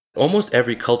almost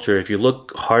every culture, if you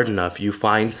look hard enough, you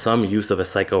find some use of a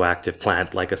psychoactive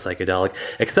plant like a psychedelic,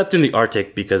 except in the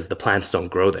Arctic because the plants don't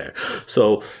grow there.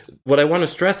 So what I want to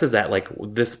stress is that like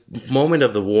this moment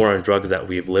of the war on drugs that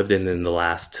we've lived in the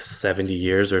last 70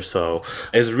 years or so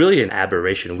is really an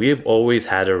aberration. We have always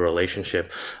had a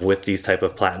relationship with these type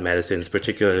of plant medicines,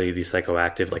 particularly these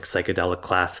psychoactive, like psychedelic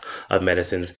class of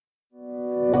medicines.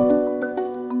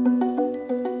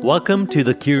 Welcome to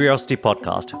the Curiosity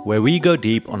Podcast, where we go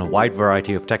deep on a wide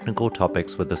variety of technical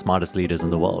topics with the smartest leaders in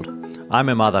the world. I'm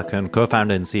Imad Akun,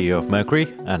 co-founder and CEO of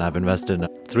Mercury, and I've invested in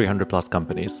 300 plus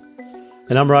companies.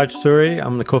 And I'm Raj Suri.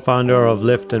 I'm the co-founder of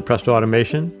Lyft and Presto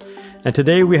Automation. And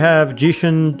today we have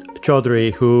Jeeshan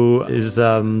Chowdhury, who is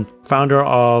founder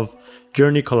of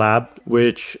Journey Colab,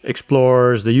 which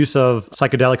explores the use of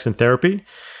psychedelics in therapy.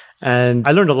 And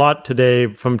I learned a lot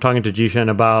today from talking to Jeeshan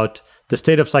about the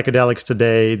state of psychedelics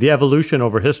today, the evolution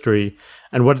over history,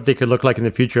 and what they could look like in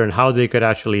the future and how they could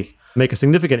actually make a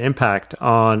significant impact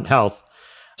on health.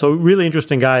 So really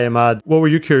interesting guy, Imad. What were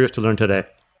you curious to learn today?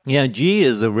 Yeah, G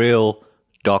is a real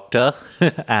doctor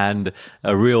and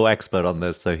a real expert on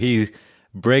this. So he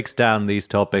breaks down these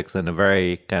topics in a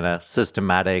very kind of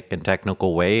systematic and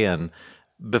technical way. And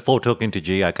before talking to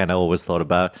G, I kind of always thought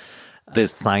about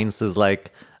this science is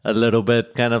like a little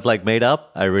bit kind of like made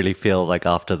up. I really feel like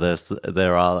after this,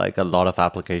 there are like a lot of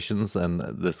applications and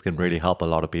this can really help a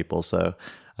lot of people. So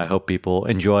I hope people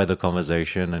enjoy the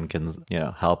conversation and can,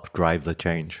 help drive the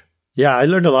change. Yeah, I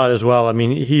learned a lot as well. I mean,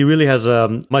 he really has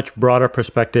a much broader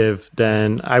perspective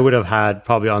than I would have had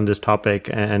probably on this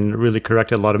topic and really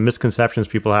corrected a lot of misconceptions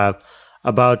people have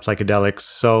about psychedelics.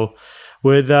 So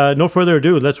with no further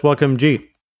ado, let's welcome G.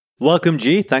 Welcome,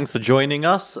 G. Thanks for joining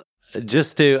us.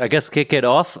 Just to, I guess, kick it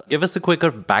off, give us a quick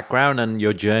background and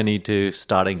your journey to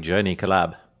starting Journey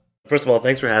Colab. First of all,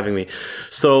 thanks for having me.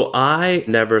 So I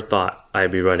never thought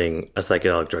I'd be running a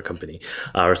psychedelic drug company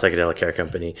or psychedelic care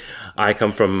company. I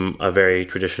come from a very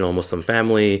traditional Muslim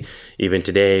family. Even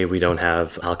today, we don't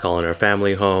have alcohol in our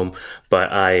family home.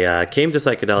 But I came to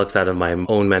psychedelics out of my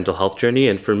own mental health journey.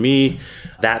 And for me,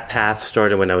 that path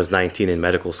started when I was 19 in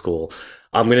medical school.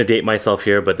 I'm going to date myself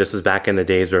here, but this was back in the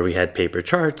days where we had paper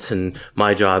charts, and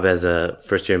my job as a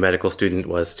first-year medical student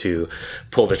was to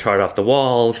pull the chart off the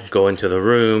wall, go into the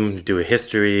room, do a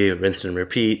history, rinse and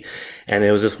repeat. And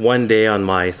it was just one day on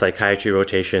my psychiatry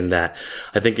rotation that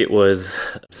I think it was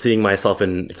seeing myself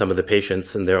in some of the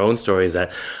patients and their own stories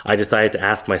that I decided to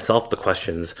ask myself the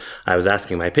questions I was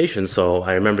asking my patients. So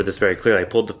I remember this very clearly. I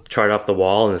pulled the chart off the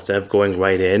wall, and instead of going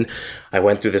right in, I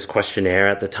went through this questionnaire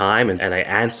at the time and I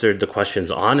answered the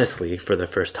questions honestly for the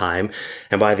first time.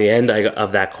 And by the end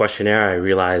of that questionnaire, I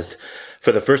realized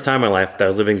for the first time in my life that I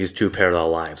was living these two parallel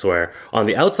lives where on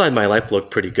the outside, my life looked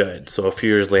pretty good. So a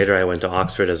few years later, I went to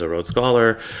Oxford as a Rhodes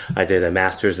Scholar. I did a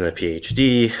master's and a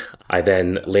PhD. I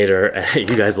then later, you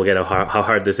guys will get how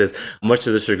hard this is. Much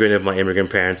to the chagrin of my immigrant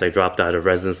parents, I dropped out of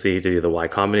residency to do the Y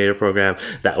Combinator program.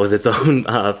 That was its own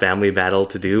family battle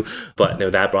to do. But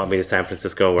that brought me to San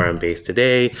Francisco where I'm based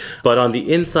today. But on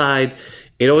the inside,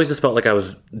 it always just felt like I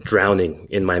was drowning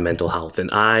in my mental health. And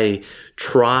I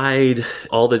tried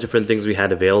all the different things we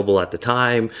had available at the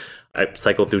time. I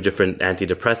cycled through different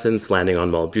antidepressants, landing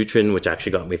on Wellbutrin, which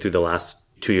actually got me through the last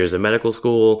 2 years of medical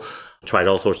school. Tried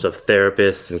all sorts of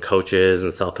therapists and coaches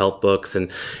and self-help books. And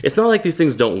it's not like these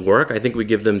things don't work. I think we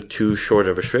give them too short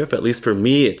of a shrift. At least for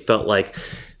me, it felt like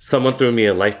someone threw me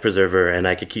a life preserver and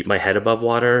I could keep my head above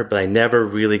water, but I never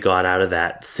really got out of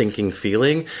that sinking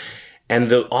feeling. And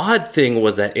the odd thing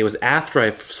was that it was after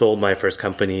I sold my first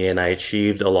company and I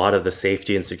achieved a lot of the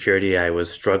safety and security I was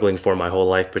struggling for my whole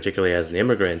life, particularly as an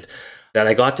immigrant, that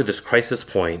I got to this crisis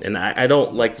point. And I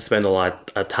don't like to spend a lot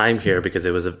of time here because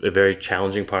it was a very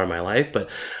challenging part of my life, but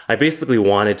I basically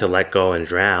wanted to let go and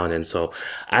drown. And so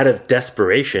out of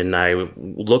desperation, I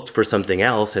looked for something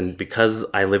else. And because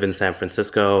I live in San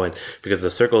Francisco and because the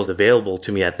circles available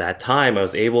to me at that time, I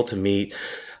was able to meet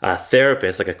a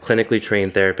therapist, like a clinically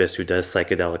trained therapist who does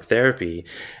psychedelic therapy.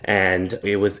 And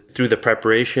it was through the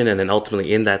preparation and then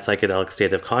ultimately in that psychedelic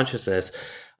state of consciousness,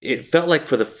 it felt like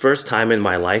for the first time in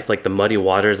my life, like the muddy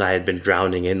waters I had been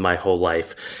drowning in my whole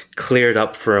life cleared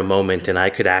up for a moment and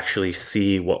I could actually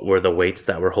see what were the weights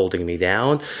that were holding me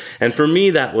down. And for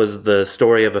me, that was the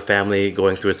story of a family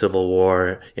going through a civil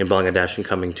war in Bangladesh and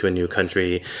coming to a new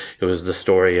country. It was the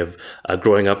story of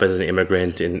growing up as an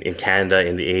immigrant in Canada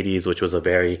in the 80s, which was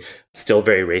still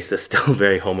very racist, still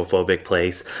very homophobic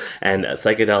place. And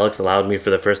psychedelics allowed me for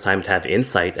the first time to have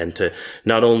insight and to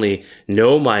not only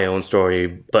know my own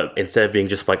story, but instead of being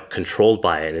just like controlled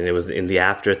by it. And it was in the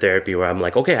after therapy where I'm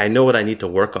like, okay, I know what I need to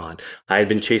work on. on. I had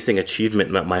been chasing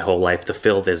achievement my whole life to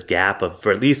fill this gap of,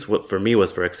 for at least what for me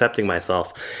was for accepting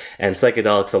myself. And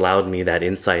psychedelics allowed me that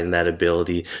insight and that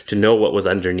ability to know what was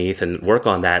underneath and work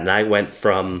on that. And I went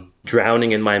from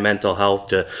drowning in my mental health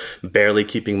to barely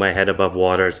keeping my head above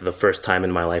water to the first time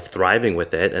in my life thriving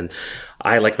with it. And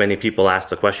I, like many people,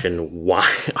 asked the question,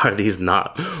 why are these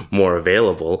not more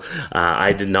available?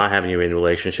 I did not have any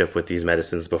relationship with these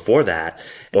medicines before that,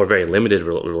 or very limited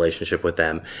relationship with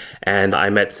them. And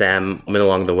I met Sam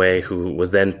along the way, who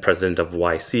was then president of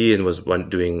YC and was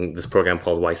doing this program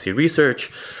called YC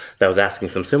Research that was asking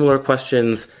some similar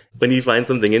questions. When you find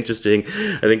something interesting,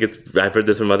 I've heard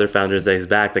this from other founders days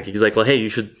back, like he's like, well, hey, you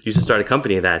should start a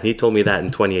company of that. And he told me that in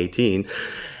 2018.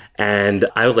 And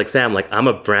I was like, Sam, like, I'm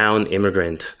a brown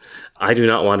immigrant. I do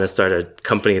not want to start a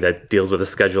company that deals with a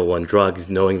Schedule I drugs,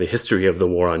 knowing the history of the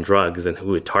war on drugs and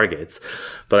who it targets.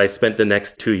 But I spent the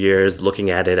next 2 years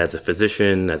looking at it as a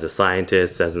physician, as a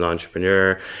scientist, as an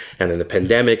entrepreneur. And then the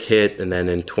pandemic hit. And then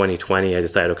in 2020, I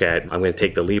decided, okay, I'm going to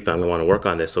take the leap. I'm going to want to work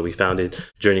on this. So we founded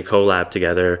Journey Colab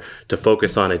together to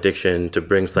focus on addiction, to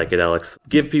bring psychedelics,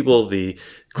 give people the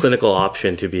clinical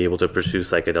option to be able to pursue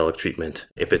psychedelic treatment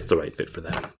if it's the right fit for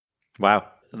them. Wow.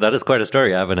 That is quite a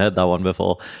story. I haven't heard that one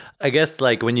before. I guess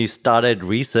like when you started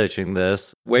researching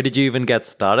this, where did you even get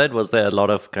started? Was there a lot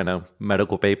of kind of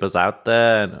medical papers out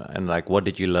there? And like, what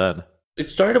did you learn? It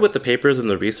started with the papers and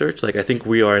the research. Like, I think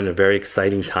we are in a very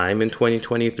exciting time in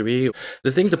 2023.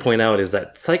 The thing to point out is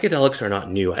that psychedelics are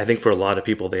not new. I think for a lot of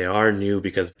people, they are new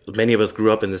because many of us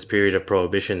grew up in this period of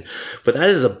prohibition. But that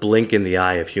is a blink in the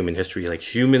eye of human history. Like,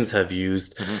 humans have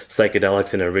used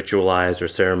psychedelics in a ritualized or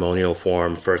ceremonial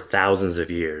form for thousands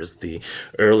of years. The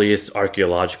earliest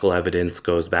archaeological evidence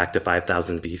goes back to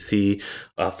 5000 BC.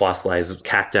 Fossilized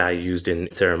cacti used in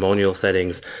ceremonial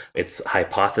settings. It's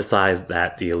hypothesized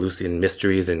that the Eleusinian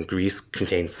mysteries in Greece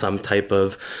contained some type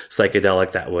of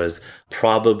psychedelic that was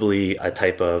probably a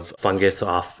type of fungus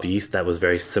off beast that was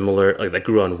very similar, like that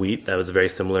grew on wheat, that was very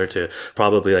similar to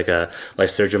probably like a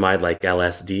lysergamide like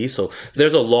LSD. So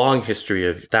there's a long history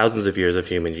of thousands of years of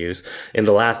human use. In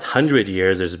the last 100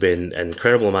 years, there's been an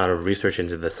incredible amount of research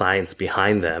into the science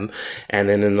behind them. And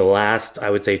then in the last,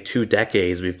 I would say 2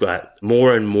 decades, we've got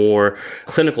more and more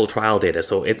clinical trial data.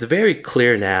 So it's very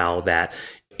clear now that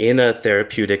in a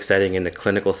therapeutic setting, in a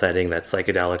clinical setting, that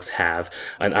psychedelics have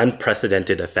an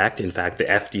unprecedented effect. In fact, the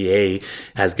FDA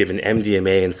has given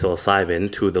MDMA and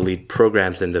psilocybin, two of the lead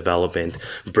programs in development,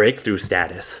 breakthrough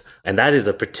status. And that is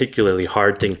a particularly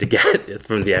hard thing to get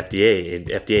from the FDA.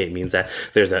 It means that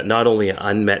there's not only an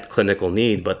unmet clinical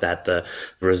need, but that the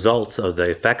results of the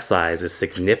effect size is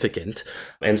significant.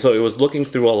 And so it was looking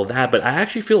through all of that. But I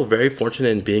actually feel very fortunate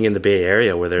in being in the Bay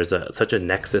Area, where there's such a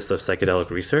nexus of psychedelic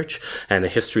research and a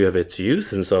history of its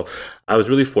use. And so I was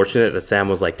really fortunate that Sam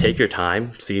was like, take your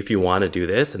time, see if you want to do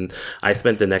this. And I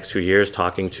spent the next 2 years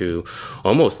talking to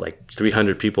almost like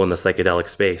 300 people in the psychedelic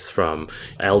space, from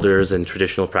elders and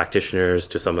traditional practitioners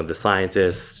to some of the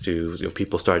scientists to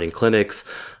people starting clinics.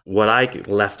 What I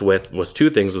left with was 2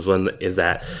 things. One is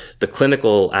that the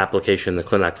clinical application, the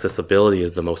clinical accessibility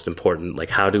is the most important.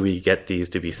 Like, how do we get these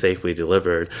to be safely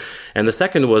delivered? And the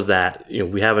second was that,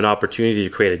 we have an opportunity to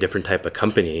create a different type of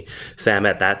company. Sam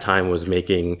at that time was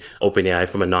making OpenAI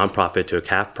from a nonprofit to a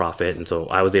cap profit. And so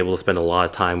I was able to spend a lot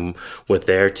of time with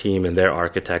their team and their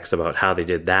architects about how they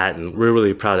did that. And we're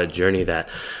really proud at Journey that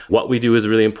what we do is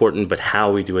really important, but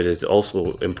how we do it is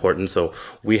also important. So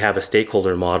we have a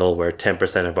stakeholder model where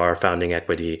 10% of our founding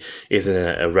equity is in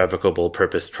a irrevocable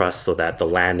purpose trust, so that the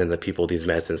land and the people these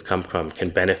medicines come from can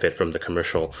benefit from the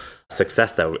commercial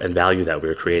success and value that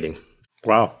we're creating.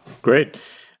 Wow, great.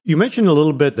 You mentioned a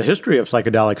little bit the history of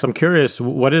psychedelics. I'm curious,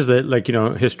 what is it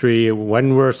history?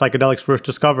 When were psychedelics first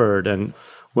discovered, and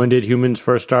when did humans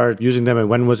first start using them, and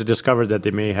when was it discovered that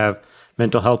they may have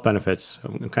mental health benefits?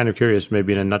 I'm kind of curious,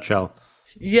 maybe in a nutshell.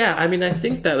 Yeah, I mean, I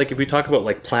think that if we talk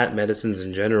about plant medicines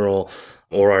in general,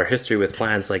 or our history with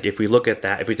plants, if we look at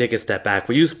that, if we take a step back,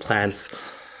 we use plants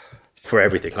for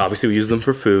everything. Obviously, we use them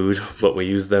for food, but we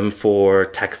use them for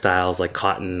textiles like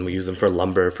cotton. We use them for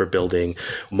lumber, for building.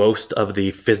 Most of the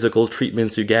physical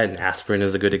treatments you get, and aspirin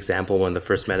is a good example, one of the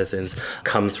first medicines,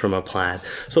 comes from a plant.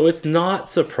 So it's not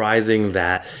surprising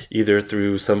that either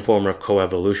through some form of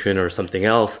coevolution or something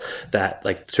else, that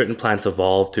certain plants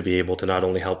evolved to be able to not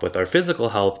only help with our physical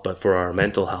health, but for our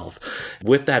mental health.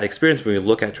 With that experience, when we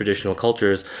look at traditional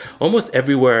cultures, almost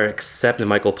everywhere except, and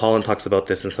Michael Pollan talks about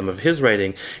this in some of his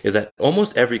writing, is that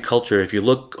almost every culture, if you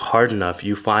look hard enough,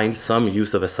 you find some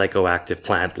use of a psychoactive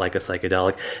plant like a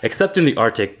psychedelic, except in the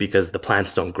Arctic because the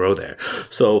plants don't grow there.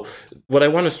 So what I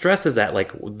want to stress is that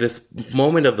like this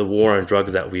moment of the war on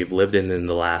drugs that we've lived in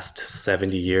the last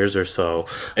 70 years or so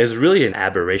is really an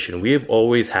aberration. We have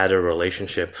always had a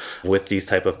relationship with these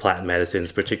type of plant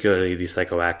medicines, particularly these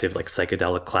psychoactive, like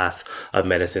psychedelic class of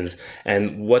medicines.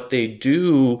 And what they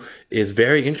do is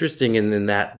very interesting in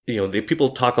that, people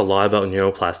talk a lot about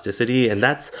neuroplasticity, and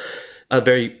that's a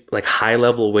very like high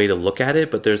level way to look at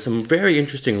it, but there's some very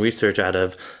interesting research out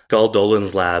of Gull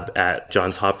Dolan's lab at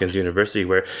Johns Hopkins University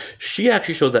where she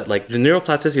actually shows that like the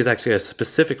neuroplasticity is actually a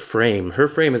specific frame. Her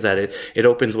frame is that it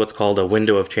opens what's called a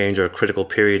window of change or a critical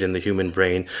period in the human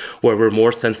brain where we're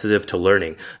more sensitive to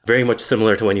learning, very much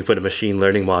similar to when you put a machine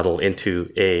learning model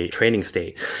into a training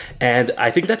state. And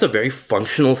I think that's a very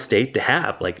functional state to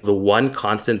have. Like the one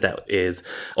constant that is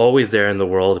always there in the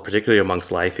world, particularly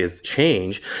amongst life, is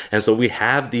change. And so we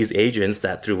have these agents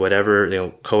that through whatever,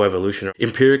 coevolution,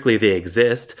 empirically they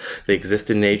exist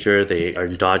in nature, they are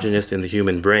endogenous in the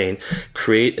human brain,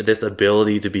 create this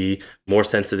ability to be more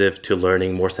sensitive to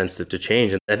learning, more sensitive to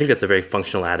change. And I think that's a very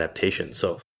functional adaptation.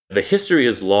 So the history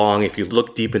is long. If you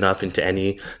look deep enough into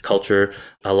any culture,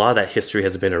 a lot of that history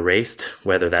has been erased,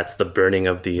 whether that's the burning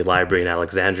of the library in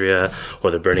Alexandria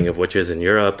or the burning of witches in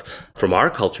Europe. From our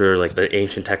culture, like the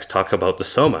ancient texts talk about the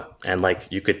soma. And like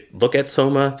you could look at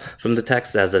soma from the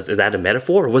text as is that a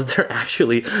metaphor? Or was there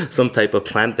actually some type of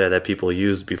plant there that people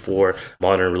used before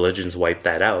modern religions wiped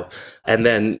that out? And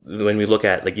then when we look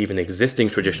at like even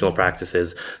existing traditional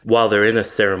practices, while they're in a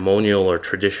ceremonial or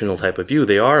traditional type of view,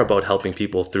 they are about helping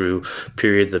people through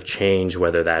periods of change,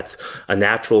 whether that's a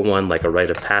natural one, like a rite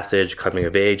of passage, coming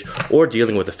of age, or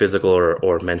dealing with a physical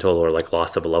or mental or like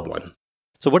loss of a loved one.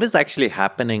 So what is actually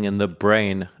happening in the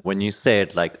brain when you say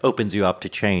it like opens you up to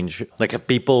change? Like have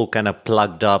people kind of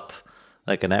plugged up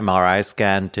like an MRI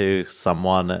scan to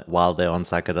someone while they're on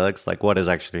psychedelics? Like what is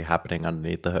actually happening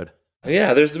underneath the hood?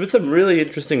 Yeah, there's been some really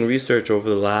interesting research over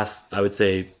the last, I would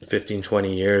say, 15,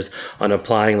 20 years on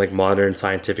applying like modern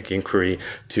scientific inquiry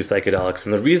to psychedelics.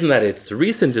 And the reason that it's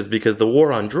recent is because the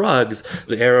war on drugs,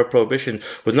 the era of prohibition,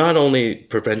 was not only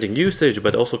preventing usage,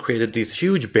 but also created these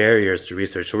huge barriers to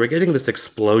research. So we're getting this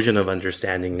explosion of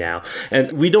understanding now.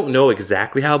 And we don't know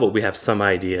exactly how, but we have some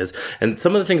ideas. And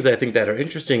some of the things that I think that are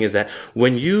interesting is that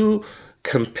when you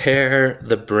compare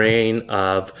the brain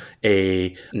of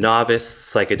a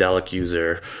novice psychedelic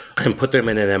user and put them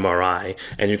in an MRI,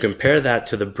 and you compare that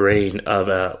to the brain of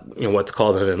a what's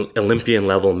called an Olympian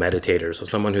level meditator, so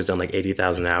someone who's done like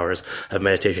 80,000 hours of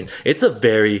meditation, it's a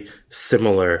very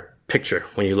similar picture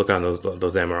when you look on those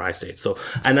MRI states. So,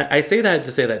 and I say that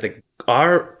to say that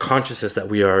our consciousness that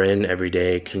we are in every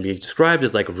day can be described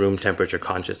as like room temperature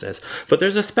consciousness, but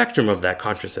there's a spectrum of that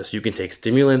consciousness. You can take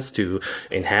stimulants to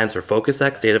enhance or focus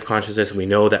that state of consciousness. We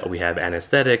know that we have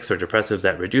anesthetics or depressives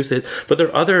that reduce it, but there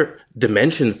are other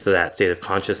dimensions to that state of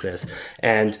consciousness.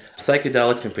 And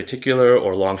psychedelics in particular,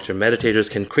 or long-term meditators,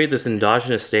 can create this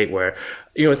endogenous state where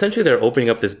essentially they're opening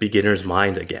up this beginner's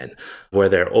mind again, where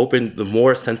they're the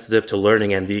more sensitive to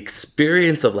learning, and the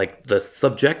experience of like the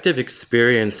subjective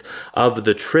experience of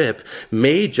the trip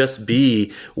may just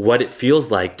be what it feels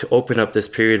like to open up this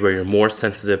period where you're more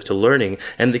sensitive to learning.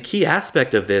 And the key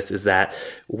aspect of this is that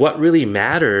what really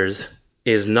matters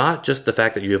is not just the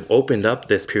fact that you have opened up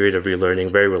this period of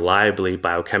relearning very reliably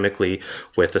biochemically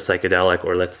with the psychedelic,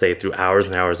 or let's say through hours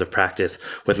and hours of practice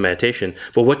with meditation,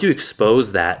 but what do you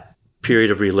expose that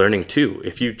period of relearning too.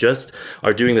 If you just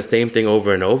are doing the same thing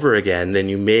over and over again, then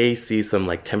you may see some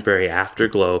like temporary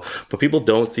afterglow, but people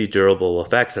don't see durable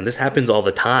effects. And this happens all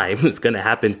the time. It's going to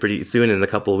happen pretty soon in a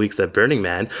couple of weeks at Burning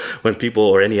Man, when people,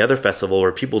 or any other festival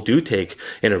where people do take,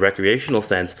 in a recreational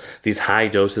sense, these high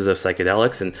doses of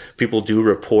psychedelics, and people do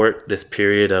report this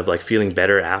period of like feeling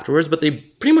better afterwards, but they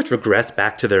pretty much regress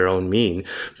back to their own mean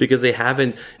because they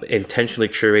haven't intentionally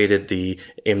curated the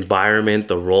environment,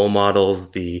 the role models,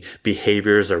 the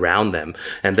behaviors around them.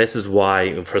 And this is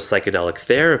why for psychedelic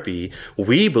therapy,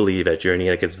 we believe at Journey,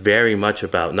 like it's very much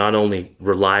about not only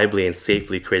reliably and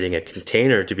safely creating a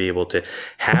container to be able to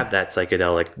have that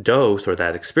psychedelic dose or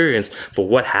that experience, but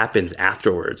what happens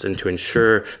afterwards, and to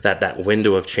ensure that that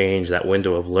window of change, that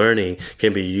window of learning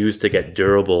can be used to get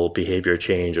durable behavior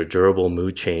change or durable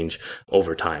mood change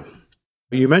over time.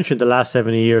 You mentioned the last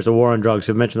 70 years, the war on drugs.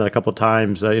 You've mentioned that a couple of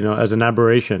times, as an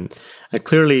aberration. And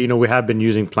clearly, we have been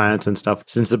using plants and stuff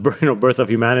since the birth of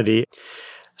humanity.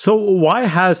 So why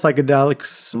have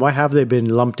they been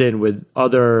lumped in with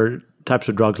other types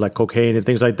of drugs like cocaine and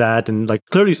things like that. And like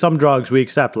clearly some drugs we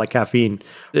accept, like caffeine,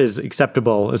 is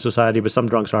acceptable in society, but some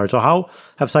drugs aren't. So how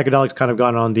have psychedelics kind of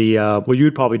gone on the, what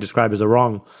you'd probably describe as the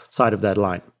wrong side of that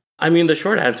line? I mean, the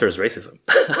short answer is racism.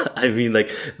 I mean, like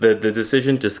the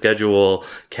decision to schedule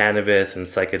cannabis and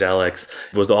psychedelics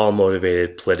was all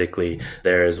motivated politically.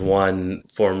 There is one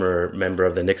former member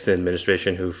of the Nixon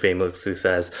administration who famously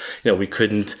says, we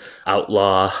couldn't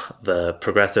outlaw the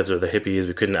progressives or the hippies.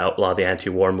 We couldn't outlaw the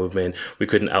anti-war movement. We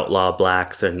couldn't outlaw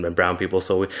blacks and brown people.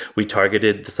 So we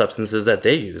targeted the substances that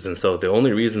they use. And so the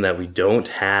only reason that we don't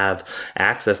have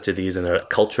access to these in a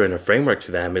culture and a framework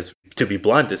to them is, to be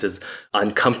blunt, this is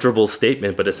uncomfortable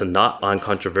statement, but it's a not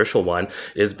uncontroversial one,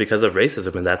 is because of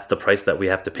racism, and that's the price that we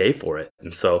have to pay for it.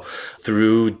 And so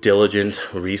through diligent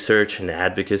research and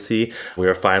advocacy, we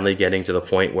are finally getting to the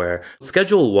point where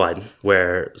Schedule 1,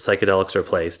 where psychedelics are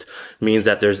placed, means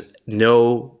that there's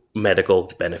no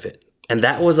medical benefit. And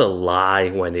that was a lie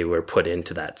when they were put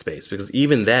into that space, because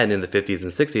even then in the 50s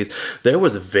and 60s, there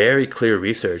was very clear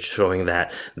research showing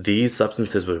that these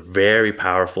substances were very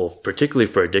powerful, particularly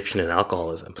for addiction and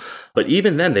alcoholism. But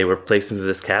even then they were placed into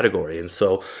this category. And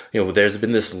so, there's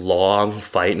been this long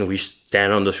fight, and we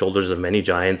stand on the shoulders of many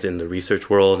giants in the research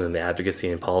world and the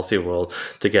advocacy and policy world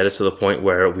to get us to the point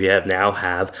where we now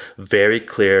have very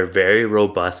clear, very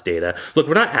robust data. Look,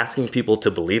 we're not asking people to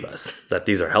believe us that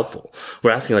these are helpful.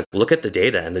 We're asking, look at the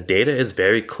data, and the data is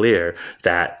very clear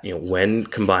that, when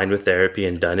combined with therapy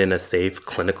and done in a safe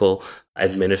clinical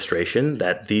administration,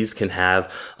 that these can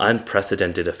have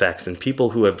unprecedented effects. And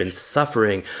people who have been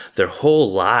suffering their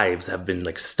whole lives, have been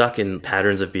stuck in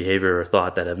patterns of behavior or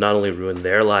thought that have not only ruined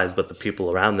their lives, but the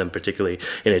people around them, particularly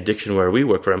in addiction where we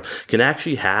work from, can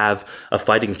actually have a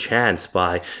fighting chance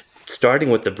by starting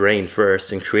with the brain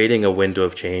first and creating a window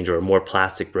of change or a more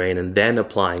plastic brain, and then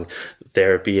applying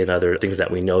therapy and other things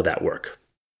that we know that work.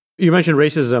 You mentioned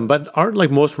racism, but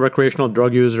aren't most recreational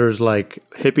drug users like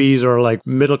hippies or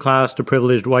middle class to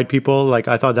privileged white people?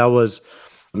 I thought that was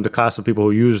the class of people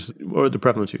who use, or the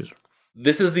prevalence user.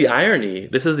 This is the irony.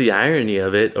 This is the irony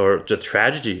of it, or the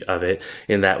tragedy of it,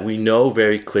 in that we know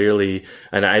very clearly,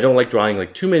 and I don't like drawing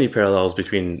too many parallels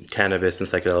between cannabis and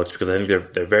psychedelics, because I think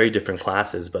they're very different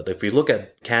classes. But if we look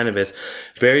at cannabis,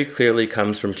 very clearly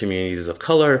comes from communities of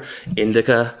color.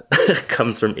 Indica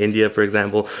comes from India, for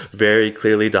example, very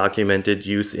clearly documented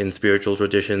use in spiritual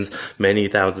traditions, many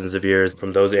thousands of years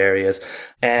from those areas.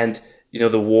 And,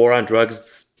 the war on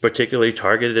drugs particularly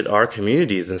targeted at our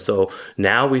communities. And so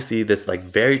now we see this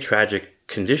very tragic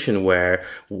condition where,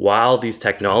 while these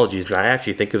technologies, and I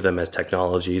actually think of them as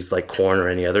technologies like corn or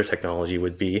any other technology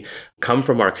would be, come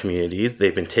from our communities,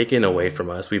 they've been taken away from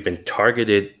us. We've been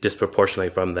targeted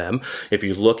disproportionately from them. If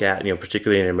you look at,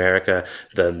 particularly in America,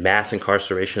 the mass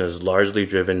incarceration is largely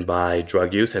driven by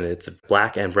drug use, and it's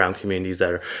Black and brown communities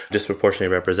that are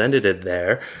disproportionately represented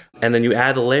there. And then you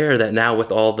add a layer that now,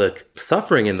 with all the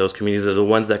suffering in those communities, are the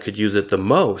ones that could use it the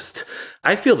most.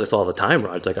 I feel this all the time,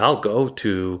 Raj. I'll go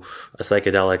to a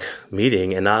psychedelic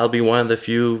meeting and I'll be one of the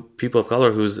few people of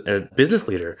color who's a business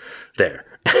leader there.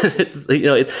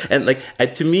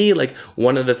 To me,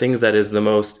 one of the things that is the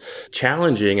most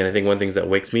challenging, and I think one of the things that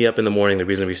wakes me up in the morning, the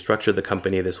reason we structured the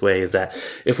company this way, is that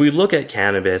if we look at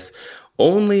cannabis,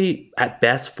 only at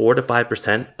best 4 to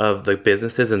 5% of the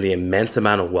businesses and the immense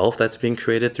amount of wealth that's being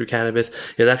created through cannabis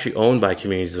is actually owned by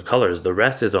communities of colors. The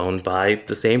rest is owned by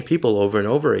the same people over and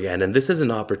over again. And this is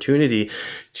an opportunity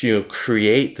to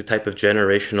create the type of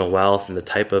generational wealth and the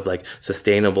type of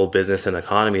sustainable business and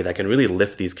economy that can really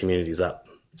lift these communities up.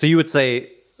 So you would say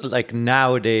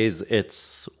nowadays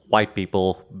it's white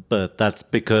people, but that's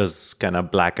because kind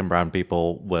of Black and brown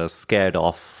people were scared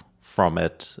off from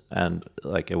it, and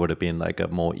it would have been a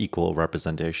more equal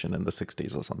representation in the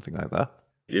 60s or something like that.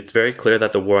 It's very clear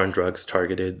that the war on drugs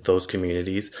targeted those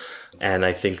communities, and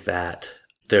I think that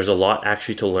there's a lot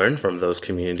actually to learn from those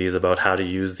communities about how to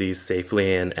use these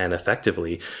safely and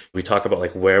effectively. We talk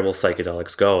about where will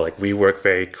psychedelics go? We work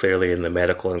very clearly in the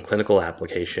medical and clinical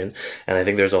application, and I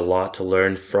think there's a lot to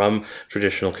learn from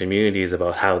traditional communities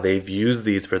about how they've used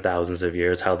these for thousands of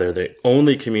years, how they're the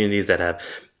only communities that have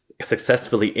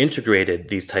successfully integrated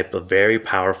these type of very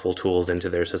powerful tools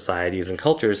into their societies and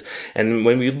cultures. And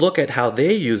when we look at how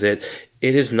they use it,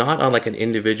 it is not on an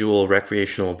individual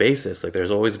recreational basis. There's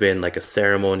always been a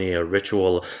ceremony, a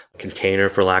ritual container,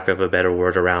 for lack of a better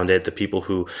word, around it. The people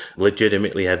who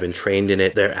legitimately have been trained in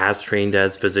it, they're as trained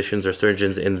as physicians or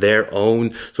surgeons in their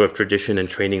own sort of tradition and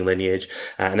training lineage.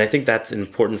 And I think that's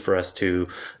important for us to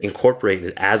incorporate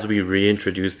it as we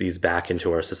reintroduce these back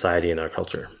into our society and our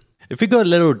culture. If we go a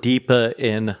little deeper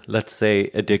in, let's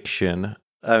say, addiction,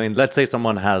 I mean, let's say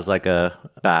someone has like a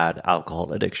bad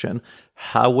alcohol addiction.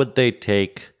 How would they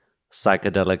take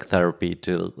psychedelic therapy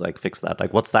to like fix that?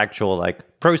 Like what's the actual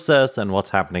like process and what's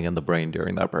happening in the brain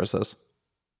during that process?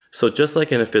 So just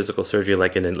like in a physical surgery,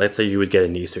 like let's say you would get a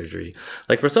knee surgery,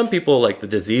 like for some people, like the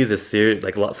disease is serious.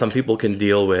 Like some people can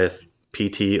deal with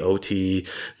PT, OT,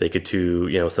 they could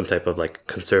do, some type of like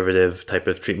conservative type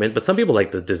of treatment. But some people,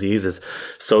 like the disease is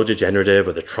so degenerative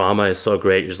or the trauma is so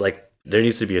great, you're just like, there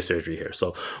needs to be a surgery here.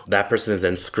 So that person is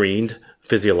then screened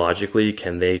physiologically.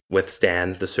 Can they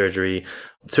withstand the surgery?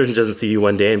 The surgeon doesn't see you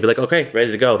one day and be like, okay,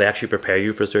 ready to go. They actually prepare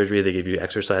you for surgery. They give you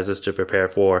exercises to prepare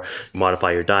for,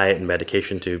 modify your diet and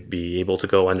medication to be able to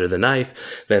go under the knife.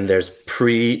 Then there's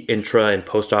pre, intra, and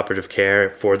post-operative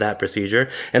care for that procedure.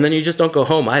 And then you just don't go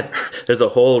home either. There's a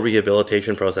whole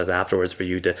rehabilitation process afterwards for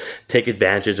you to take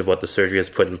advantage of what the surgery has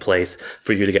put in place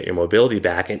for you to get your mobility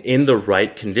back. And in the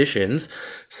right conditions,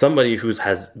 somebody who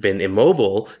has been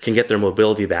immobile can get their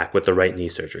mobility back with the right knee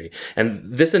surgery. And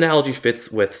this analogy fits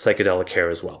with psychedelic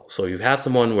care as well. So you have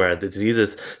someone where the disease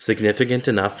is significant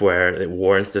enough where it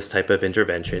warrants this type of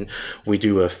intervention. We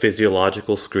do a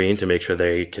physiological screen to make sure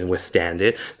they can withstand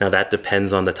it. Now that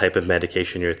depends on the type of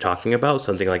medication you're talking about.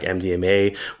 Something like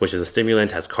MDMA, which is a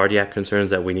stimulant, has cardiac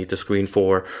concerns that we need to screen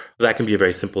for. That can be a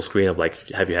very simple screen of like,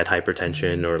 have you had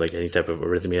hypertension or like any type of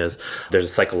arrhythmias? There's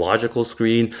a psychological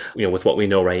screen. With what we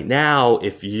know right now,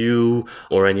 if you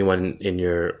or anyone in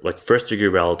your like first degree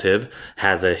relative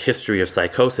has a history of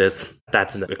psychosis,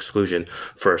 that's an exclusion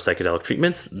for psychedelic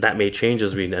treatments. That may change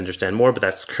as we understand more, but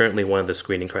that's currently one of the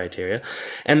screening criteria.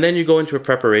 And then you go into a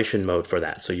preparation mode for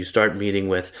that. So you start meeting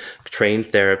with trained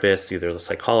therapists, either the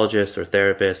psychologists or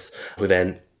therapists, who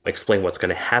then explain what's going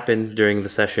to happen during the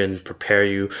session, prepare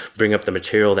you, bring up the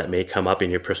material that may come up in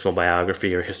your personal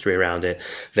biography or history around it.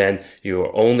 Then you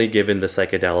are only given the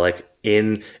psychedelic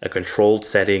in a controlled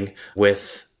setting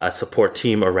with a support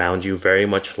team around you, very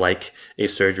much like a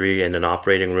surgery in an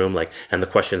operating room. And the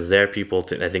questions there people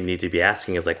I think need to be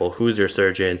asking is like, well, who's your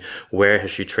surgeon? Where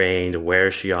has she trained? Where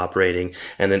is she operating?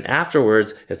 And then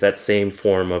afterwards is that same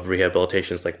form of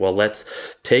rehabilitation. It's like, well, let's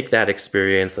take that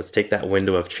experience, let's take that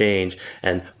window of change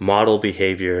and model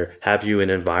behavior, have you an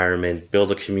environment,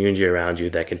 build a community around you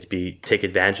that can take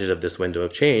advantage of this window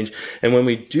of change. And when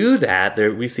we do that,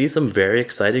 we see some very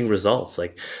exciting results.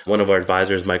 Like one of our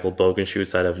advisors, Michael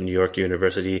Bogenschutz out of New York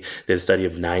University, did a study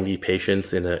of 90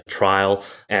 patients in a trial,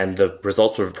 and the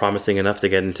results were promising enough to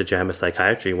get into JAMA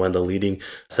Psychiatry, one of the leading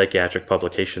psychiatric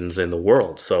publications in the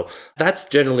world. So that's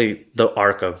generally the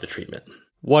arc of the treatment.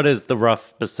 What is the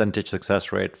rough percentage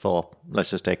success rate for, let's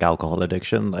just take alcohol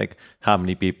addiction? Like how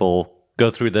many people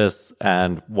go through this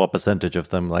and what percentage of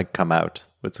them like come out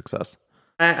with success?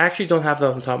 I actually don't have that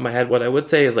on the top of my head. What I would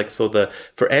say is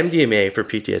for MDMA, for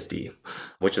PTSD,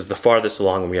 which is the farthest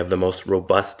along and we have the most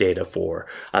robust data for,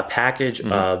 a package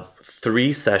of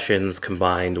 3 sessions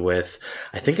combined with,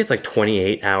 I think it's like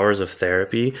 28 hours of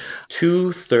therapy,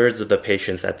 2/3 of the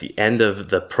patients at the end of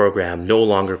the program no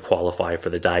longer qualify for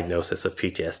the diagnosis of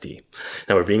PTSD.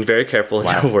 Now we're being very careful in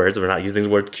our words. We're not using the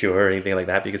word cure or anything like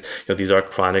that because these are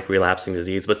chronic relapsing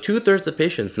disease, but 2/3 of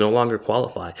patients no longer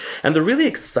qualify. And the really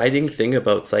exciting thing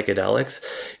about psychedelics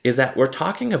is that we're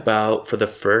talking about, for the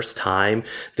first time,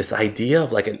 this idea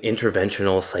of like an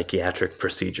interventional psychiatric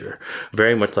procedure,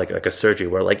 very much like a surgery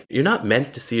where like you're not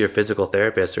meant to see your physical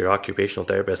therapist or your occupational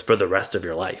therapist for the rest of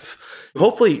your life.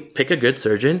 Hopefully pick a good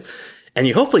surgeon and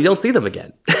you hopefully don't see them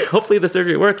again. Hopefully the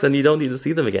surgery works and you don't need to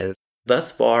see them again.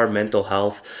 Thus far, mental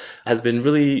health has been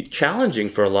really challenging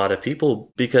for a lot of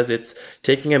people because it's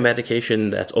taking a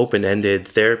medication that's open-ended,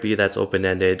 therapy that's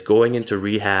open-ended, going into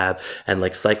rehab and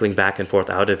like cycling back and forth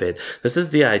out of it. This is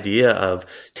the idea of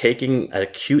taking an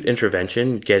acute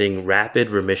intervention, getting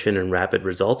rapid remission and rapid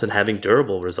results and having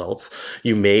durable results.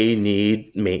 You may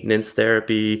need maintenance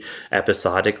therapy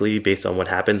episodically based on what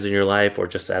happens in your life or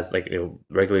just as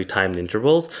regularly timed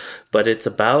intervals. But it's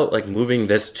about like moving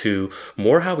this to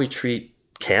more how we treat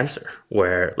cancer,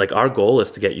 where like our goal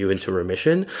is to get you into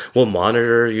remission. We'll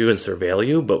monitor you and surveil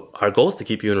you, but our goal is to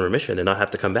keep you in remission and not have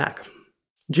to come back.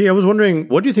 Gee, I was wondering,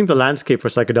 what do you think the landscape for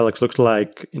psychedelics looks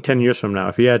like in 10 years from now?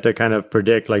 If you had to kind of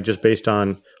predict, like just based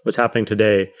on what's happening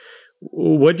today,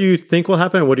 what do you think will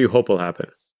happen and what do you hope will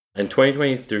happen? In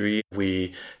 2023,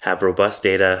 we have robust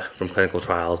data from clinical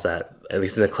trials that, at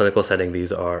least in the clinical setting,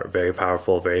 these are very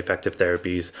powerful, very effective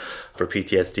therapies for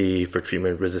PTSD, for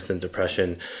treatment-resistant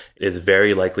depression. It is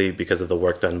very likely, because of the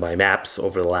work done by MAPS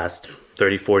over the last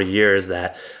 30, 40 years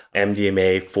that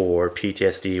MDMA for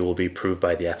PTSD will be approved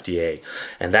by the FDA.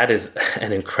 And that is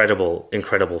an incredible,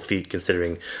 incredible feat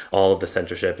considering all of the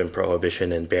censorship and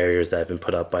prohibition and barriers that have been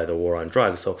put up by the war on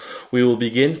drugs. So we will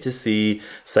begin to see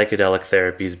psychedelic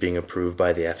therapies being approved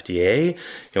by the FDA.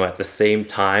 At the same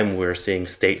time, we're seeing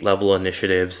state level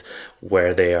initiatives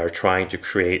where they are trying to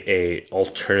create a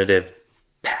alternative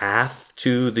path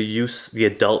to the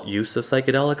adult use of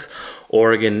psychedelics.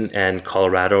 Oregon and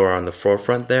Colorado are on the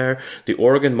forefront there. The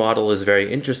Oregon model is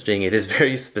very interesting. It is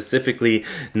very specifically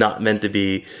not meant to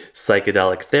be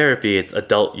psychedelic therapy. It's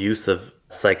adult use of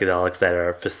psychedelics that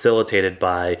are facilitated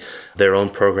by their own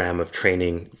program of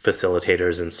training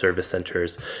facilitators and service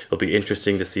centers. It'll be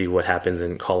interesting to see what happens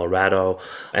in Colorado.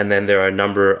 And then there are a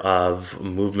number of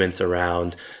movements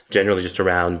generally just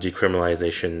around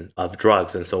decriminalization of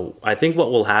drugs. And so I think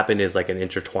what will happen is like an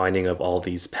intertwining of all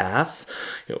these paths.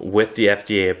 With the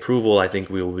FDA approval, I think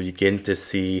we will begin to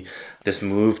see this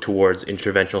move towards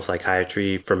interventional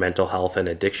psychiatry for mental health and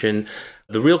addiction.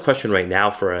 The real question right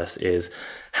now for us is,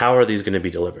 how are these going to be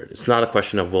delivered? It's not a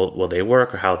question of will they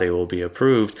work or how they will be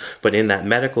approved, but in that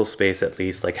medical space, at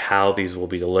least, like how these will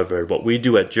be delivered. What we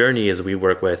do at Journey is we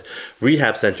work with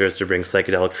rehab centers to bring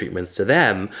psychedelic treatments to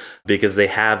them because they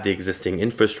have the existing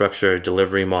infrastructure,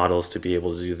 delivery models to be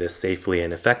able to do this safely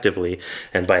and effectively.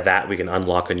 And by that, we can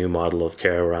unlock a new model of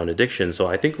care around addiction. So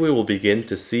I think we will begin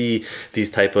to see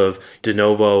these type of de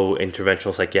novo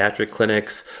interventional psychiatric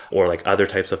clinics or like other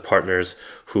types of partners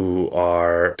who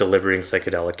are delivering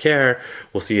psychedelic care.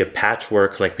 We'll see a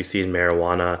patchwork like we see in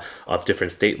marijuana of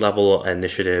different state level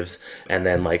initiatives. And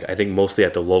then I think mostly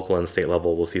at the local and state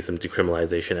level, we'll see some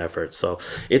decriminalization efforts. So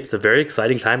it's a very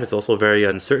exciting time. It's also a very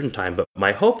uncertain time. But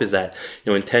my hope is that,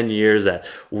 in 10 years that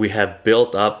we have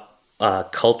built up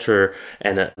culture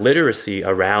and a literacy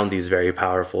around these very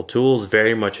powerful tools,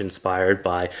 very much inspired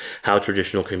by how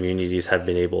traditional communities have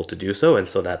been able to do so. And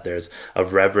so that there's a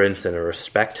reverence and a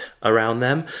respect around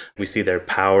them. We see their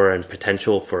power and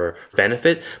potential for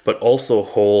benefit, but also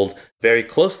hold very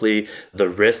closely the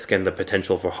risk and the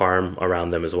potential for harm around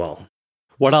them as well.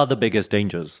 What are the biggest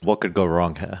dangers? What could go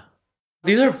wrong here?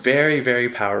 These are very, very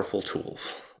powerful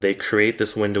tools. They create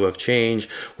this window of change,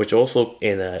 which also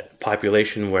in a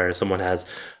population where someone has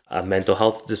a mental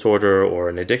health disorder or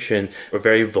an addiction, a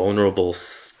very vulnerable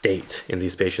state in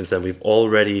these patients. And we've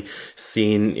already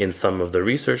seen in some of the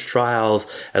research trials,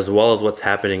 as well as what's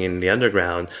happening in the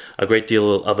underground, a great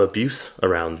deal of abuse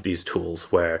around these tools,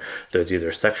 where there's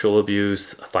either sexual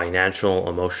abuse, financial,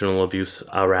 emotional abuse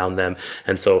around them.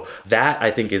 And so that, I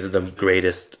think, is the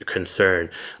greatest concern.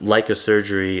 Like a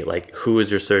surgery, like who is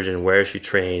your surgeon? Where is she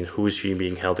trained? Who is she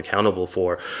being held accountable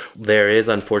for? There is,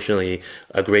 unfortunately,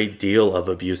 a great deal of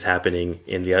abuse happening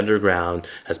in the underground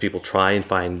as people try and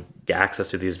find access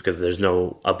to these because there's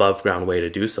no above ground way to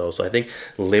do so. So I think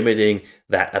limiting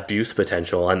that abuse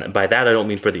potential, and by that I don't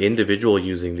mean for the individual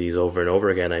using these over and over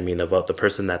again, I mean about the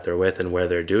person that they're with and where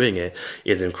they're doing it,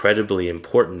 is incredibly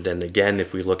important. And again,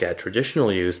 if we look at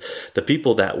traditional use, the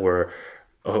people that were,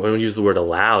 I don't use the word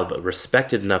allowed, but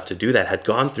respected enough to do that, had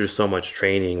gone through so much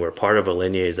training, were part of a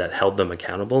lineage that held them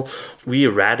accountable. We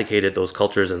eradicated those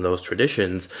cultures and those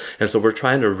traditions. And so we're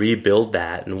trying to rebuild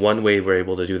that. And one way we're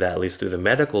able to do that, at least through the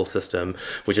medical system,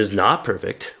 which is not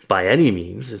perfect by any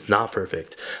means, it's not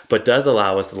perfect, but does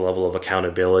allow us the level of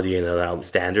accountability and allow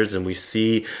standards. And we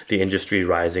see the industry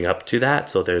rising up to that.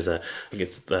 So there's I think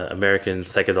it's the American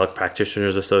Psychedelic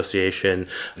Practitioners Association,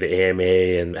 the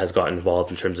AMA, and has got involved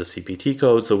in terms of CPT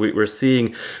codes. So we're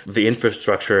seeing the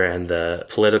infrastructure and the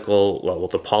political,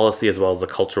 the policy as well as the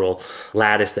cultural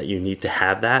lattice that you need to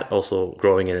have that also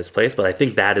growing in its place. But I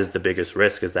think that is the biggest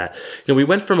risk, is that, we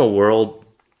went from a world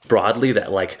broadly that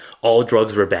all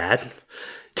drugs were bad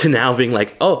to now being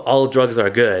all drugs are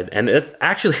good. And it's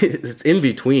actually, it's in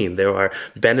between. There are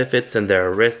benefits and there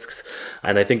are risks.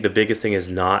 And I think the biggest thing is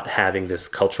not having this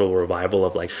cultural revival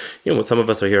of when some of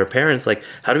us are here parents,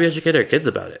 how do we educate our kids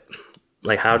about it?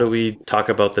 How do we talk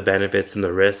about the benefits and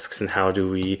the risks, and how do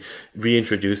we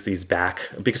reintroduce these back?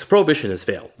 Because prohibition has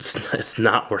failed. It's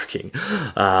not working.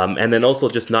 And then also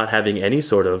just not having any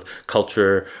sort of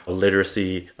culture,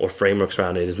 literacy, or frameworks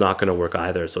around it is not going to work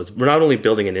either. So we're not only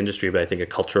building an industry, but I think a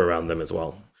culture around them as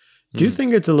well. Do you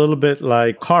think it's a little bit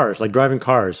like cars, like driving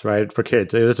cars, right, for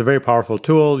kids? It's a very powerful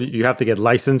tool. You have to get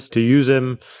licensed to use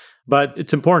them. But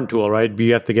it's an important tool, right?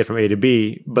 You have to get from A to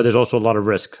B, but there's also a lot of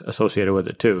risk associated with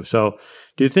it too. So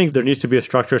do you think there needs to be a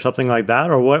structure, something like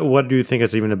that? Or what do you think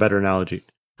is even a better analogy?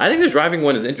 I think the driving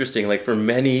one is interesting. Like for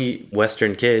many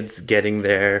Western kids, getting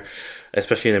there,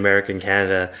 especially in America and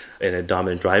Canada, in a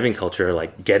dominant driving culture,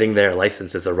 like getting their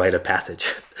license is a rite of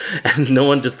passage. And no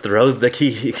one just throws the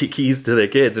keys to their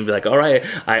kids and be like, all right,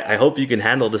 I hope you can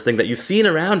handle this thing that you've seen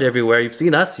around everywhere. You've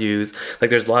seen us use. Like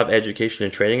there's a lot of education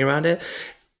and training around it.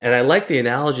 And I like the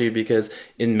analogy because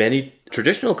in many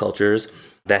traditional cultures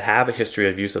that have a history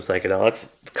of use of psychedelics,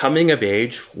 coming of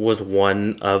age was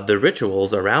one of the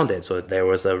rituals around it. So there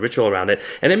was a ritual around it.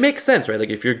 And it makes sense, right?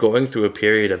 Like if you're going through a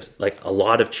period of like a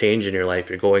lot of change in your life,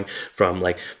 you're going from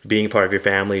like being part of your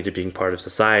family to being part of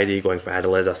society, going from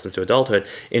adolescence to adulthood,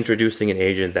 introducing an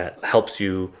agent that helps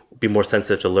you be more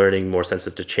sensitive to learning, more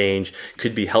sensitive to change,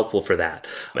 could be helpful for that.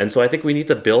 And so I think we need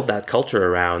to build that culture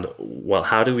around, well,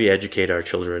 how do we educate our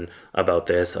children about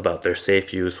this, about their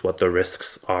safe use, what the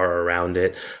risks are around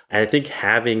it. And I think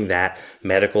having that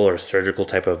medical or surgical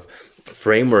type of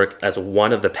framework as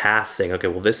one of the paths, saying, okay,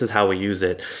 well, this is how we use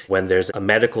it when there's a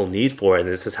medical need for it, and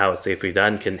this is how it's safely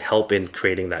done, can help in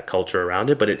creating that culture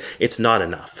around it. But it's not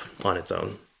enough on its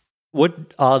own.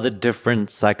 What are the different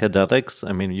psychedelics?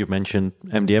 I mean, you mentioned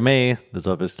MDMA, there's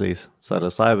obviously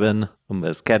psilocybin, and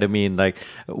there's ketamine. Like,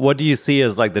 what do you see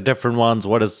as like the different ones?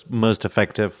 What is most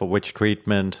effective for which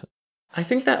treatment? I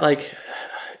think that like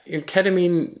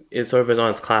ketamine is sort of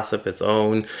on its class of its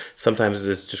own. Sometimes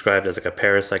it's described as like a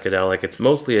parapsychedelic. It's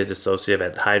mostly a dissociative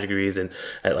at high degrees and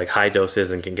at like high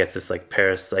doses, and can get this like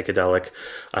parapsychedelic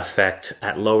effect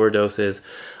at lower doses.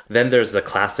 Then there's the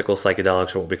classical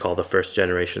psychedelics, or what we call the first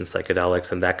generation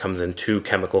psychedelics, and that comes in two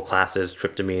chemical classes,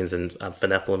 tryptamines and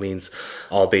phenethylamines,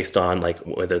 all based on like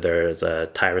whether there's a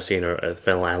tyrosine or a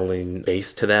phenylalanine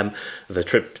base to them. The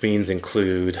tryptamines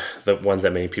include the ones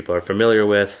that many people are familiar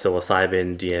with: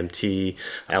 psilocybin, DMT,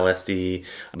 LSD.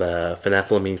 The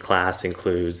phenethylamine class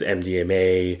includes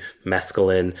MDMA,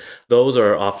 mescaline. Those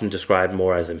are often described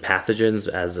more as empathogens,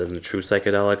 as in the true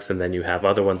psychedelics. And then you have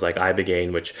other ones like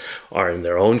ibogaine, which are in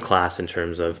their own class in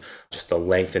terms of just the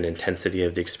length and intensity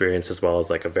of the experience, as well as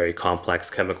like a very complex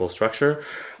chemical structure.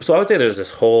 So I would say there's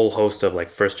this whole host of like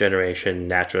first generation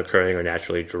natural occurring or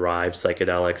naturally derived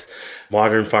psychedelics.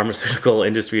 Modern pharmaceutical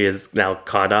industry is now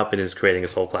caught up and is creating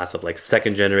this whole class of like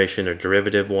second generation or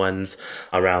derivative ones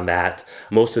around that.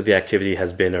 Most of the activity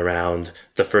has been around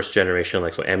the first generation,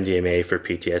 like so MDMA for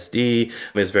PTSD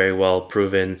is very well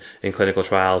proven in clinical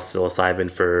trials.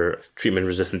 Psilocybin for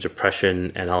treatment-resistant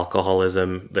depression and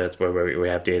alcoholism, that's where we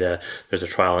have data. There's a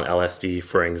trial on LSD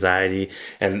for anxiety.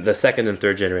 And the second and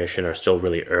third generation are still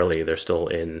really early. They're still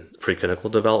in preclinical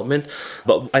development.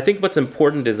 But I think what's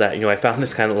important is that, I found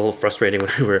this kind of a little frustrating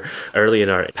when we were early in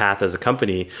our path as a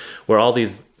company, where all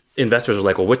these investors are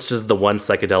like, well, which is the one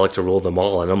psychedelic to rule them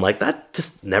all? And I'm like, that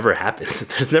just never happens.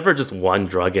 There's never just one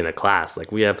drug in a class. Like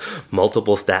we have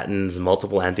multiple statins,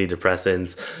 multiple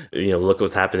antidepressants. Look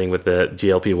what's happening with the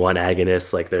GLP-1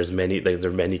 agonists. Like there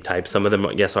are many types. Some of them,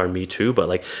 yes, are me too, but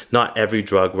like not every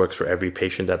drug works for every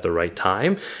patient at the right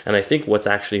time. And I think what's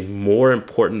actually more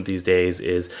important these days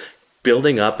is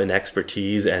building up an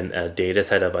expertise and a data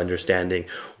set of understanding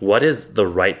what is the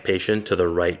right patient to the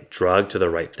right drug to the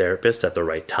right therapist at the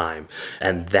right time.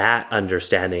 And that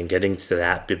understanding, getting to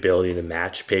that ability to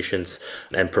match patients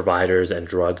and providers and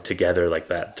drug together, like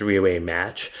that three-way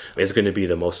match, is going to be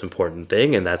the most important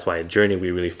thing. And that's why at Journey,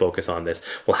 we really focus on this.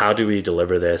 Well, how do we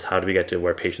deliver this? How do we get to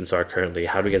where patients are currently?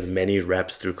 How do we get as many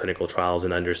reps through clinical trials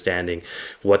and understanding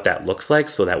what that looks like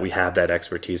so that we have that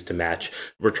expertise to match?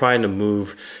 We're trying to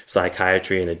move psychiatry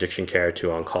and addiction care to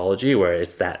oncology, where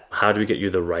it's that, how do we get you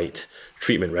the right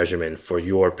treatment regimen for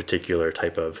your particular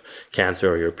type of cancer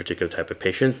or your particular type of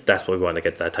patient? That's what we want to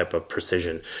get, that type of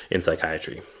precision in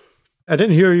psychiatry. I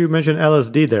didn't hear you mention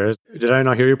LSD there. Did I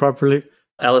not hear you properly?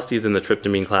 LSD is in the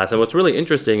tryptamine class. And what's really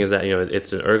interesting is that,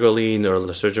 it's an ergoline or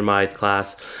lysergamide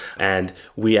class. And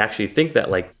we actually think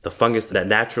that like the fungus that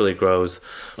naturally grows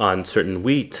on certain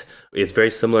wheat is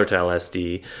very similar to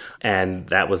LSD. And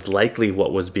that was likely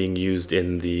what was being used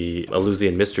in the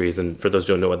Eleusinian mysteries. And for those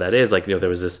who don't know what that is, there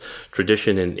was this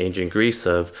tradition in ancient Greece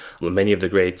of many of the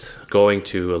greats going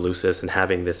to Eleusis and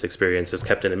having this experience is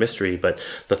kept in a mystery. But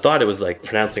the thought, it was like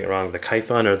pronouncing it wrong, the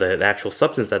kyphon or the actual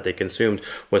substance that they consumed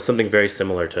was something very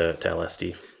similar to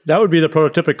LSD. That would be the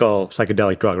prototypical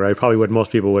psychedelic drug, right? Probably what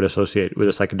most people would associate with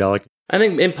a psychedelic. I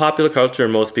think in popular culture,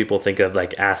 most people think of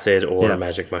like acid or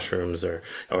magic mushrooms or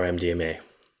MDMA.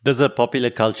 Does a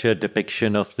popular culture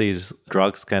depiction of these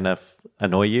drugs kind of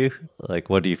annoy you? Like,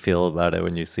 what do you feel about it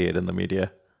when you see it in the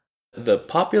media? The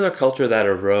popular culture that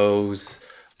arose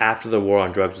after the war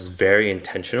on drugs was very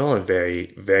intentional and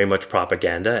very, very much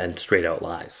propaganda and straight out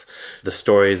lies. The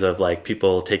stories of like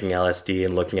people taking LSD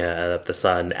and looking at the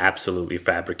sun, absolutely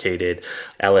fabricated.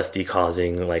 LSD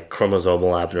causing like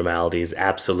chromosomal abnormalities,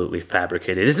 absolutely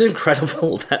fabricated. Isn't it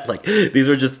incredible that like these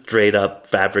were just straight up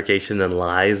fabrication and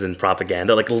lies and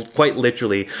propaganda, like quite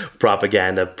literally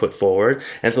propaganda put forward.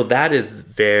 And so that is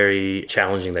very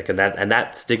challenging.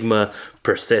 That stigma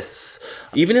persists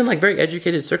even in like very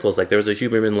educated circles. Like there was a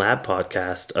Huberman Lab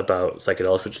podcast about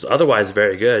psychedelics, which is otherwise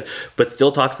very good, but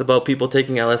still talks about people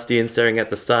taking LSD and staring at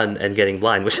the sun and getting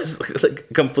blind, which is like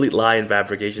a complete lie and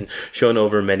fabrication shown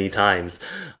over many times.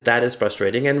 That is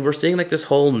frustrating. And we're seeing like this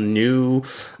whole new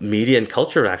media and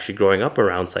culture actually growing up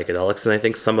around psychedelics. And I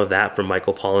think some of that from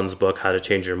Michael Pollan's book, How to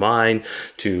Change Your Mind,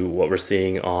 to what we're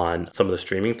seeing on some of the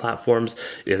streaming platforms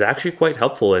is actually quite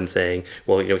helpful in saying,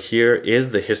 well, here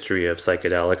is the history of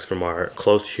psychedelics from our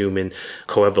close human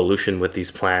coevolution with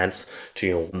these plants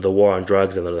to, the war on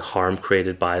drugs and the harm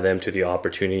created by them to the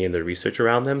opportunity and the research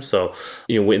around them. So,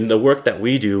 in the work that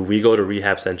we do, we go to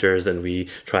rehab centers and we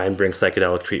try and bring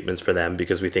psychedelic treatments for them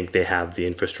because we think they have the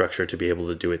infrastructure to be able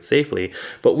to do it safely.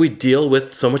 But we deal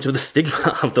with so much of the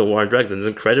stigma of the war on drugs, and it's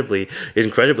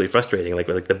incredibly frustrating. Like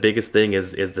the biggest thing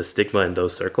is the stigma in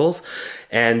those circles.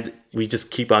 And we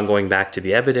just keep on going back to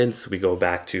the evidence. We go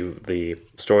back to the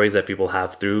stories that people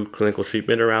have through clinical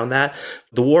treatment around that.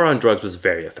 The war on drugs was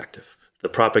very effective. The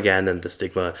propaganda and the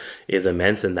stigma is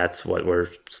immense, and that's what we're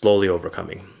slowly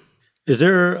overcoming. Is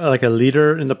there like a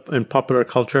leader in popular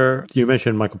culture? You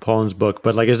mentioned Michael Pollan's book,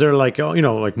 but like, is there like,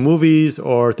 like movies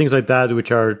or things like that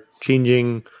which are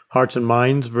changing hearts and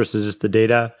minds versus just the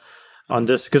data on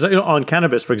this? Because on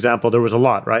cannabis, for example, there was a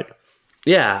lot, right?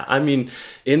 Yeah, I mean,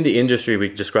 in the industry, we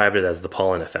describe it as the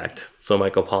pollen effect. So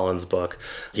Michael Pollan's book,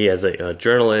 he has a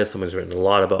journalist, someone who's written a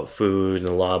lot about food and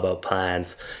a lot about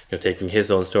plants, taking his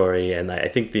own story. And I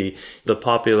think the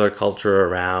popular culture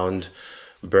around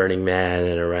Burning Man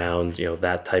and around,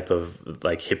 that type of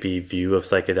like hippie view of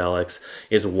psychedelics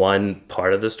is one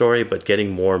part of the story, but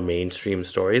getting more mainstream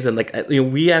stories. And like,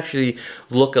 we actually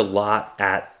look a lot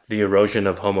at the erosion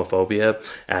of homophobia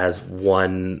as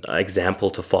one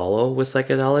example to follow with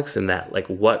psychedelics, and that like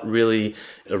what really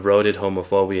eroded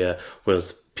homophobia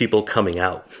was people coming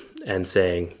out and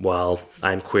saying, well,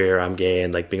 I'm queer, I'm gay,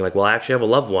 and like being like, well, I actually have a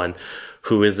loved one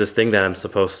who is this thing that I'm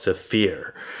supposed to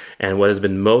fear. And what has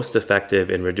been most effective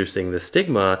in reducing the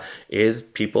stigma is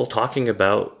people talking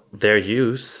about their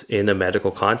use in a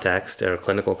medical context or a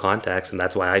clinical context. And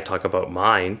that's why I talk about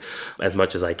mine as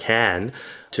much as I can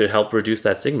to help reduce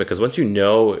that stigma. Because once you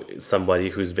know somebody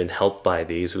who's been helped by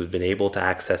these, who's been able to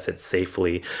access it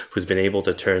safely, who's been able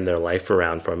to turn their life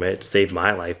around from it, save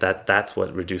my life, that's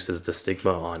what reduces the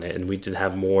stigma on it. And we did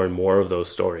have more and more of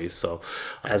those stories. So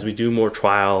as we do more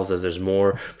trials, as there's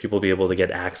more people be able to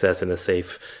get access in a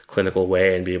safe clinical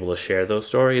way and be able to share those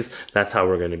stories, that's how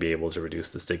we're going to be able to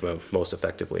reduce the stigma most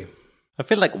effectively. I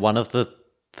feel like one of the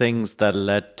things that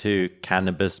led to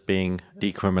cannabis being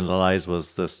decriminalized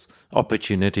was this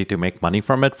opportunity to make money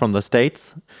from it from the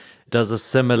States. Does a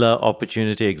similar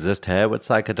opportunity exist here with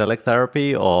psychedelic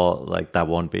therapy, or like that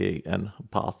won't be a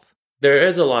path? There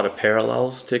is a lot of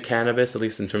parallels to cannabis, at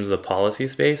least in terms of the policy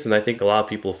space. And I think a lot of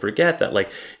people forget that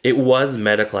like it was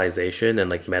medicalization and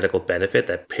like medical benefit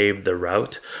that paved the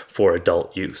route for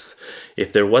adult use.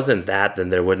 If there wasn't that, then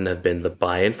there wouldn't have been the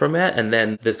buy-in from it. And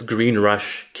then this green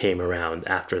rush came around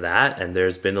after that. And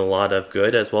there's been a lot of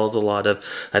good as well as a lot of,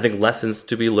 I think, lessons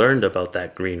to be learned about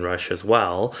that green rush as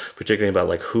well, particularly about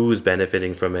like who's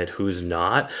benefiting from it, who's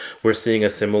not. We're seeing a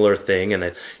similar thing. And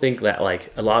I think that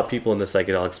like a lot of people in the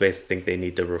psychedelic space think they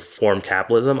need to reform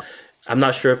capitalism. I'm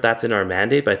not sure if that's in our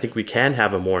mandate, but I think we can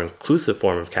have a more inclusive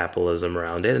form of capitalism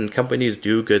around it. And companies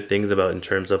do good things about in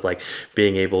terms of like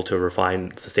being able to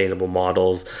refine sustainable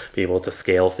models, be able to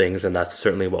scale things. And that's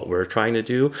certainly what we're trying to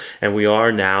do. And we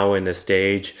are now in a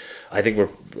stage, I think we're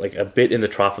like a bit in the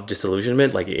trough of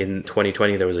disillusionment. Like in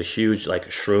 2020, there was a huge like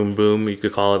shroom boom, you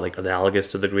could call it, like analogous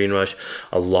to the green rush.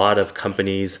 A lot of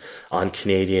companies on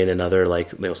Canadian and other like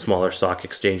smaller stock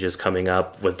exchanges coming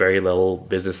up with very little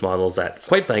business models that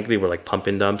quite frankly were like pump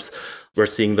and dumps. We're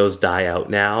seeing those die out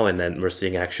now, and then we're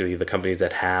seeing actually the companies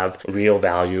that have real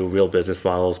value, real business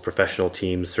models, professional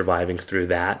teams surviving through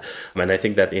that. And I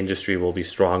think that the industry will be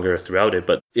stronger throughout it.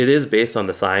 But it is based on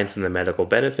the science and the medical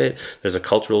benefit. There's a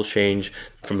cultural change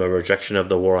from the rejection of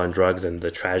the war on drugs and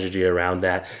the tragedy around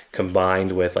that,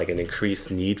 combined with like an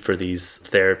increased need for these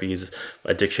therapies.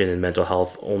 Addiction and mental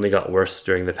health only got worse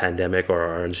during the pandemic, or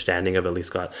our understanding of it at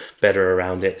least got better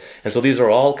around it. And so these are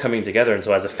all coming together. And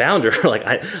so as a founder,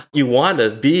 like you want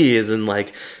to be is in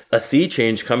like a sea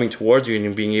change coming towards you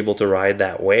and being able to ride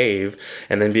that wave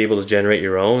and then be able to generate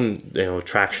your own,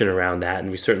 traction around that.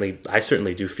 And I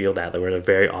certainly do feel that we're in a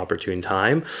very opportune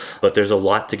time, but there's a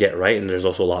lot to get right. And there's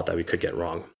also a lot that we could get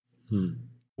wrong.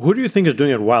 Who do you think is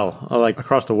doing it well, like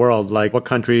across the world? Like what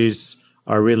countries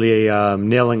are really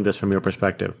nailing this from your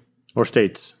perspective, or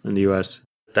states in the US?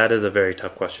 That is a very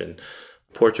tough question.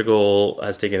 Portugal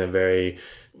has taken a very,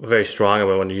 very strong, I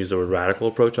want to use the word radical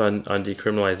approach on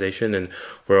decriminalization, and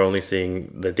we're only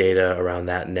seeing the data around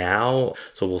that now.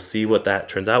 So we'll see what that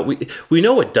turns out. We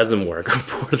know it doesn't work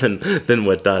more than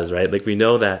what does, right? Like we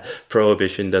know that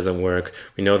prohibition doesn't work.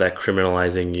 We know that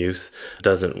criminalizing use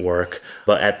doesn't work.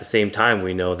 But at the same time,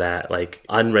 we know that like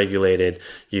unregulated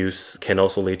use can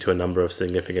also lead to a number of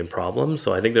significant problems.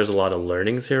 So I think there's a lot of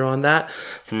learnings here on that.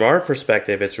 From our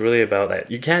perspective, it's really about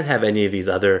that you can't have any of these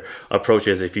other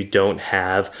approaches if you don't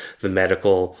have the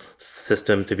medical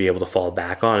system to be able to fall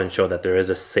back on and show that there is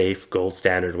a safe gold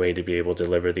standard way to be able to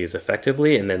deliver these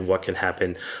effectively, and then what can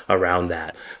happen around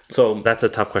that. So that's a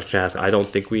tough question to ask. I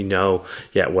don't think we know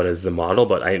yet what is the model,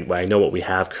 but I know what we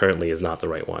have currently is not the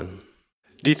right one.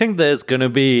 Do you think there's going to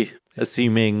be,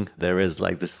 assuming there is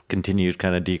like this continued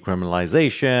kind of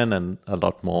decriminalization and a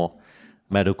lot more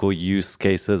medical use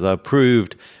cases are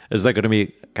approved, is there going to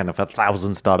be kind of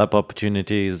 1,000 startup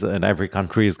opportunities and every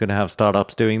country is going to have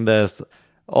startups doing this?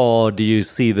 Or do you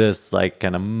see this like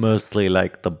kind of mostly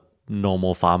like the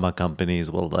normal pharma companies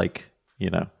will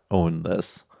own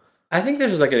this? I think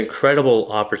there's like an incredible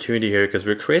opportunity here because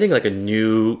we're creating like a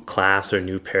new class or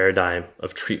new paradigm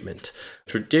of treatment.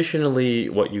 Traditionally,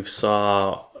 what you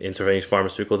saw in surveillance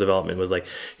pharmaceutical development was like,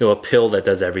 a pill that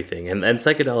does everything. And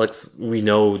psychedelics, we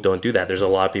know, don't do that. There's a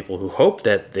lot of people who hope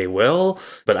that they will,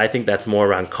 but I think that's more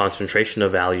around concentration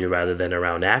of value rather than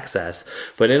around access.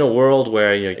 But in a world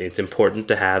where, it's important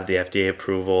to have the FDA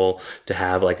approval, to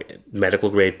have like medical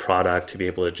grade product, to be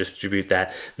able to distribute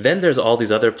that, then there's all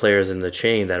these other players in the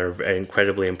chain that are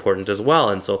incredibly important as well.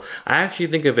 And so I actually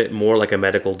think of it more like a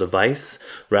medical device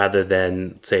rather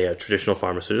than, say, a traditional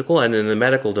pharmaceutical. And in the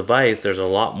medical device, there's a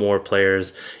lot more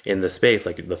players in the space,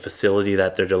 like the facility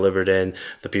that they're delivered in,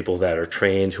 the people that are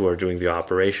trained who are doing the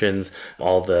operations,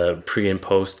 all the pre and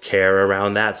post care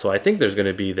around that. So I think there's going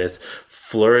to be this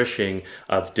flourishing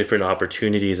of different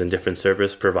opportunities and different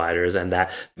service providers, and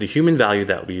that the human value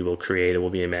that we will create, it will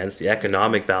be immense. The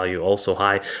economic value also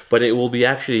high, but it will be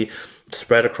actually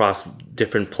spread across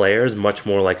different players, much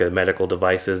more like a medical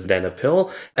devices than a pill.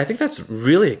 I think that's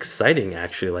really exciting,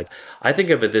 actually. Like, I think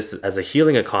of this as a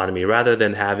healing economy rather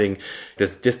than having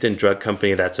this distant drug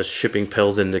company that's just shipping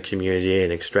pills in the community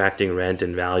and extracting rent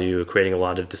and value, creating a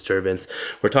lot of disturbance.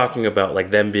 We're talking about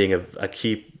like them being a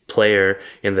key player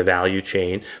in the value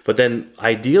chain, but then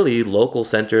ideally local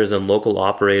centers and local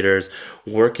operators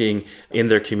working in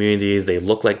their communities. They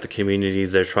look like the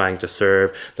communities they're trying to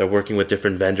serve. They're working with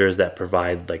different vendors that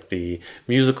provide like the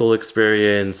musical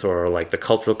experience or like the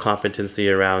cultural competency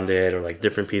around it or like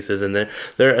different pieces. And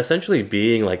they're essentially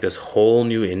being like this whole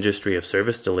new industry of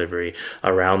service delivery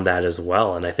around that as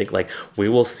well. And I think like we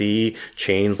will see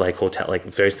chains like hotel, like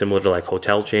very similar to like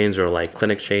hotel chains or like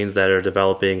clinic chains that are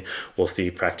developing. We'll see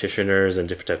practitioners and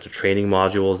different types of training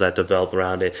modules that develop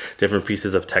around it, different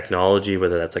pieces of technology,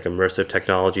 whether that's like immersive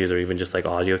technologies or even just like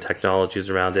audio technologies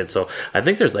around it. So I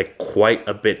think there's like quite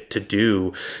a bit to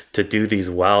do these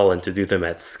well and to do them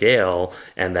at scale,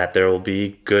 and that there will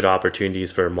be good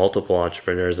opportunities for multiple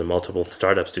entrepreneurs and multiple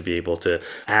startups to be able to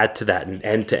add to that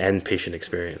end-to-end patient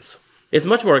experience. It's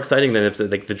much more exciting than if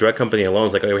like the drug company alone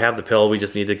is like, oh, we have the pill, we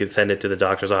just need to send it to the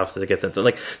doctor's office to get sent. So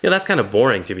like, that's kind of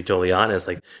boring, to be totally honest.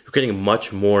 Like, we're creating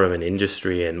much more of an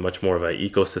industry and much more of an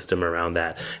ecosystem around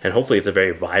that. And hopefully it's a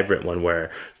very vibrant one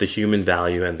where the human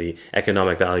value and the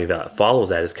economic value that follows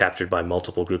that is captured by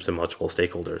multiple groups and multiple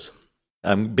stakeholders.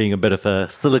 I'm being a bit of a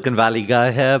Silicon Valley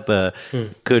guy here, but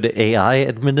could AI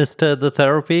administer the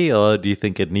therapy, or do you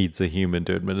think it needs a human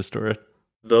to administer it?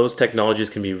 Those technologies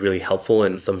can be really helpful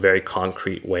in some very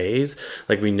concrete ways.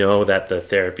 Like, we know that the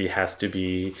therapy has to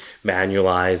be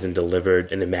manualized and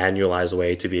delivered in a manualized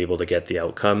way to be able to get the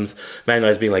outcomes.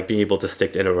 Manualized being like being able to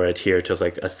stick in or adhere to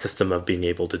like a system of being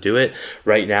able to do it.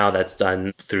 Right now, that's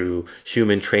done through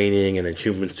human training and then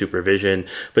human supervision.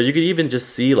 But you could even just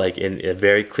see like in a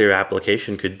very clear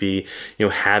application could be,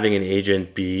 having an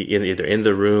agent be either in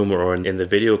the room or in the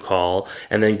video call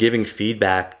and then giving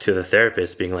feedback to the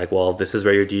therapist, being like, well, this is where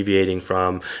where you're deviating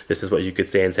from, this is what you could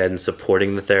say instead, and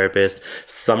supporting the therapist.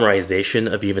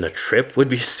 Summarization of even a trip would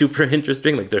be super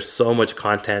interesting. Like there's so much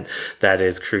content that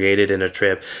is created in a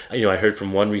trip. I heard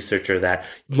from one researcher that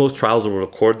most trials will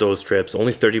record those trips.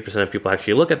 Only 30% of people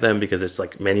actually look at them because it's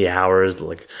like many hours,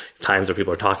 like times where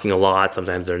people are talking a lot,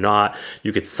 sometimes they're not.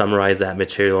 You could summarize that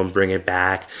material and bring it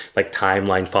back, like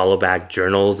timeline follow back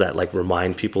journals that like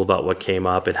remind people about what came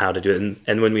up and how to do it.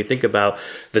 And when we think about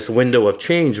this window of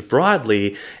change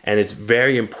broadly, and it's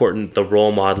very important, the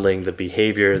role modeling, the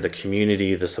behavior, the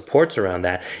community, the supports around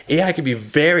that, AI could be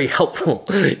very helpful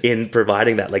in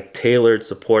providing that like tailored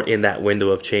support in that window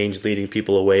of change, leading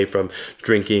people away from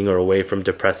drinking or away from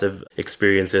depressive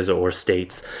experiences or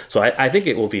states. So I think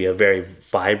it will be a very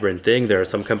vibrant thing. There are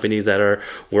some companies that are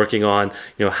working on,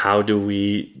 how do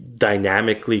we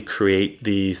dynamically create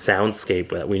the soundscape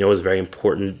that we know is very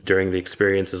important during the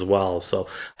experience as well. So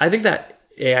I think that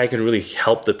AI can really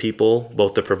help the people,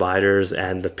 both the providers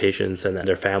and the patients and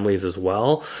their families as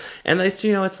well. And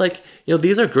it's like,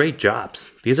 these are great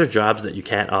jobs. These are jobs that you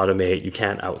can't automate, you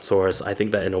can't outsource. I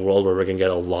think that in a world where we're going to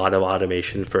get a lot of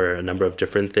automation for a number of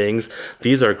different things,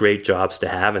 these are great jobs to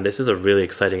have. And this is a really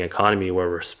exciting economy where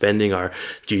we're spending our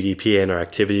GDP and our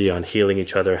activity on healing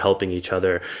each other, helping each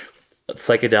other.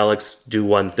 Psychedelics do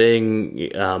one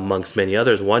thing amongst many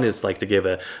others. One is like to give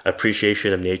a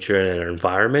appreciation of nature and our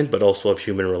environment, but also of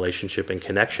human relationship and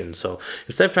connection. So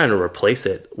instead of trying to replace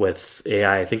it with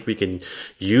AI, I think we can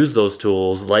use those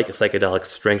tools like psychedelics,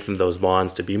 strengthen those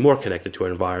bonds to be more connected to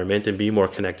our environment and be more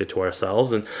connected to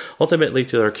ourselves and ultimately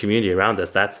to our community around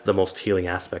us. That's the most healing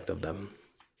aspect of them.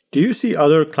 Do you see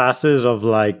other classes of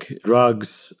like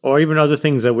drugs or even other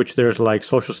things at which there's like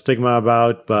social stigma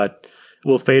about, but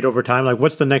will fade over time? Like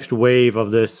what's the next wave of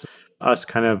this, us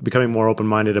kind of becoming more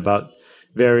open-minded about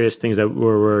various things that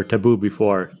were taboo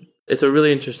before? It's a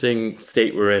really interesting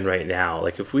state we're in right now.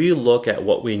 Like if we look at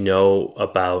what we know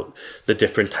about the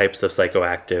different types of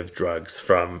psychoactive drugs,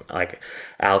 from like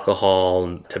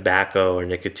alcohol, tobacco or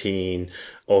nicotine,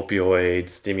 opioids,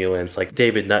 stimulants, like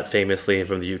David Nutt famously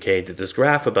from the UK did this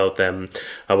graph about them.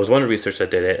 I was one of the researchers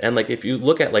that did it. And like if you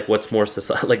look at like what's more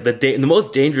like the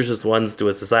most dangerous ones to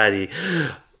a society,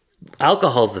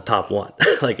 alcohol is the top one.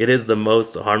 Like it is the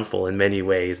most harmful in many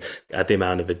ways. At the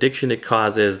amount of addiction it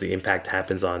causes, the impact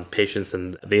happens on patients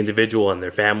and the individual and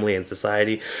their family and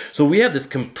society. So we have this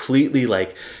completely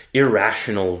like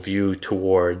irrational view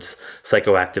towards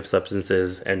psychoactive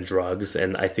substances and drugs.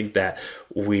 And I think that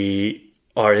we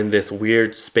are in this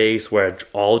weird space where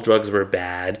all drugs were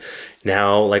bad.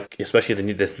 Now, like,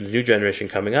 especially this new generation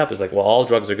coming up is like, well, all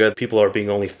drugs are good. People are being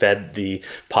only fed the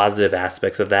positive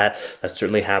aspects of that. That's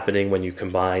certainly happening when you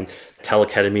combine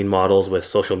teleketamine models with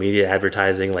social media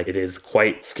advertising. Like, it is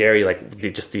quite scary, like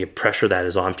just the pressure that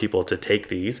is on people to take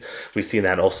these. We've seen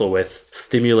that also with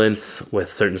stimulants,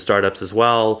 with certain startups as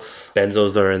well.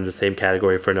 Benzos are in the same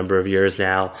category for a number of years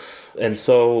now. And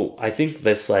so I think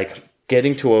this like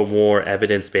getting to a more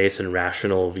evidence-based and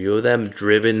rational view of them,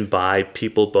 driven by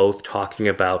people both talking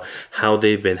about how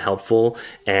they've been helpful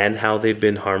and how they've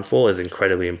been harmful, is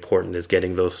incredibly important, is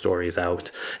getting those stories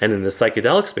out. And in the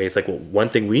psychedelic space, like one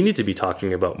thing we need to be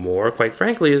talking about more, quite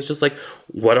frankly, is just like,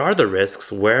 what are the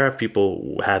risks? Where have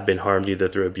people have been harmed either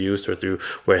through abuse or through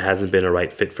where it hasn't been a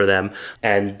right fit for them?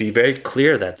 And be very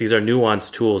clear that these are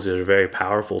nuanced tools. These are very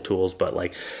powerful tools. But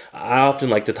like, I often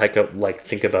like to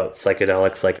think about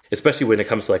psychedelics, like especially when it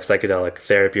comes to like psychedelic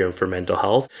therapy or for mental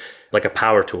health, like a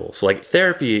power tool. So like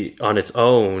therapy on its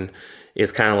own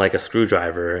is kind of like a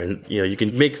screwdriver, and you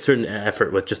can make certain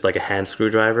effort with just like a hand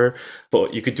screwdriver,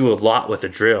 but you could do a lot with a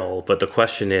drill. But the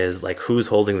question is like, who's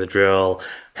holding the drill?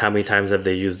 How many times have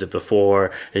they used it before?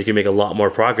 And you can make a lot more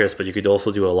progress, but you could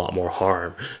also do a lot more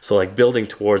harm. So like building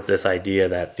towards this idea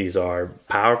that these are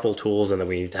powerful tools and that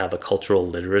we need to have a cultural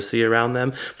literacy around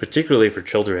them, particularly for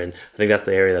children. I think that's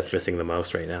the area that's missing the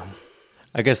most right now.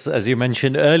 I guess, as you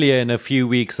mentioned earlier, in a few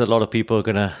weeks, a lot of people are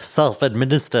going to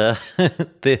self-administer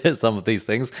some of these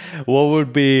things. What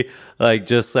would be like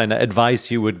just an advice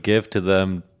you would give to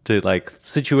them, to like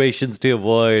situations to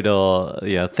avoid or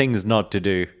things not to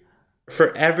do?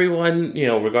 For everyone,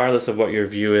 regardless of what your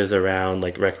view is around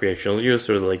like recreational use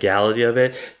or the legality of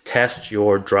it, test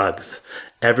your drugs.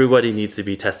 Everybody needs to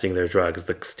be testing their drugs.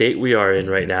 The state we are in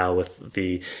right now with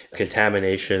the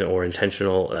contamination or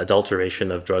intentional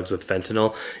adulteration of drugs with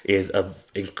fentanyl is an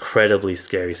incredibly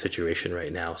scary situation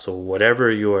right now. So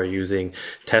whatever you are using,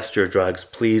 test your drugs.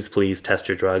 Please, please test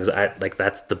your drugs.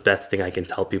 That's the best thing I can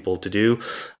tell people to do.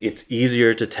 It's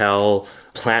easier to tell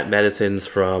plant medicines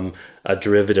from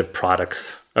derivative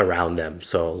products around them.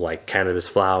 So like cannabis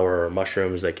flower or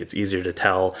mushrooms, like it's easier to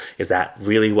tell, is that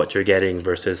really what you're getting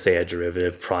versus say a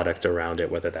derivative product around it,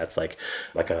 whether that's like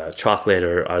a chocolate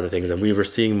or other things. And we were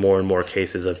seeing more and more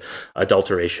cases of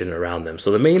adulteration around them. So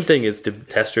the main thing is to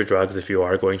test your drugs if you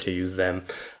are going to use them.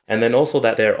 And then also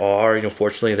that there are,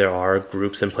 fortunately, there are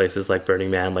groups in places like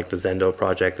Burning Man, like the Zendo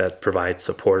project, that provide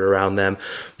support around them.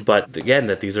 But again,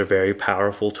 that these are very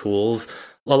powerful tools.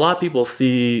 A lot of people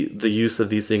see the use of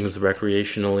these things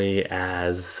recreationally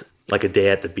as like a day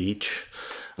at the beach,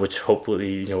 which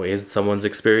hopefully, is someone's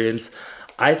experience.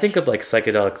 I think of like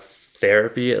psychedelic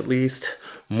therapy, at least,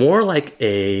 more like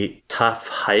a tough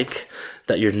hike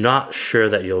that you're not sure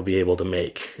that you'll be able to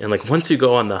make. And like once you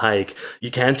go on the hike,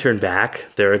 you can't turn back.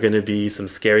 There are going to be some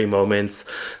scary moments,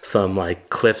 some like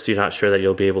cliffs you're not sure that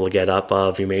you'll be able to get up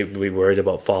of. You may be worried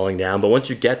about falling down. But once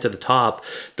you get to the top,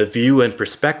 the view and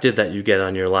perspective that you get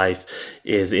on your life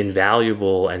is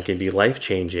invaluable and can be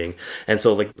life-changing. And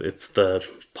so like it's the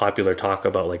popular talk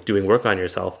about like doing work on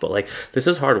yourself, but like this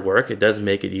is hard work. It does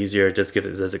make it easier.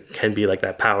 It can be like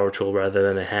that power tool rather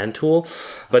than a hand tool,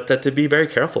 but that to be very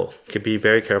careful, could be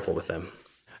very careful with them.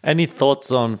 Any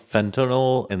thoughts on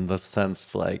fentanyl in the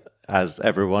sense, like, as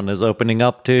everyone is opening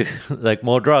up to like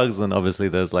more drugs, and obviously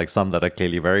there's like some that are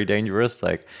clearly very dangerous,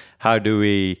 like how do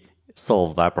we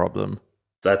solve that problem?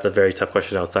 That's a very tough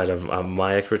question outside of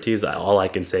my expertise. All I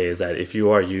can say is that if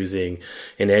you are using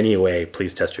in any way,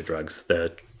 please test your drugs.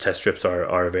 The test strips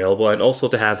are available. And also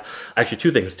to have actually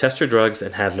two things: test your drugs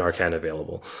and have Narcan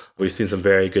available. We've seen some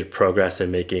very good progress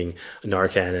in making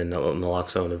Narcan and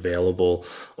naloxone available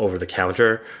over the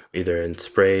counter, either in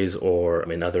sprays or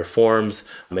in other forms.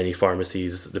 Many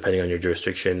pharmacies, depending on your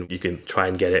jurisdiction, you can try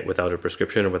and get it without a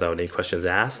prescription or without any questions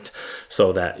asked.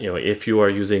 So that, if you are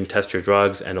using, test your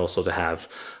drugs, and also to have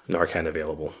Narcan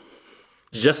available.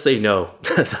 Just say no.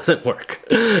 That doesn't work.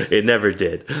 It never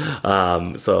did.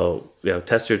 So,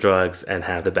 test your drugs and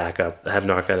have the backup, have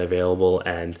Narcan available.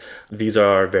 And these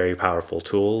are very powerful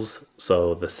tools.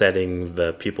 So the setting,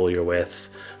 the people you're with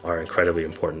are incredibly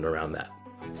important around that.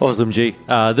 Awesome, G.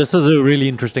 This was a really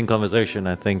interesting conversation.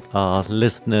 I think our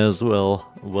listeners will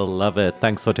love it.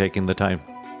 Thanks for taking the time.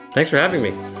 Thanks for having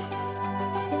me.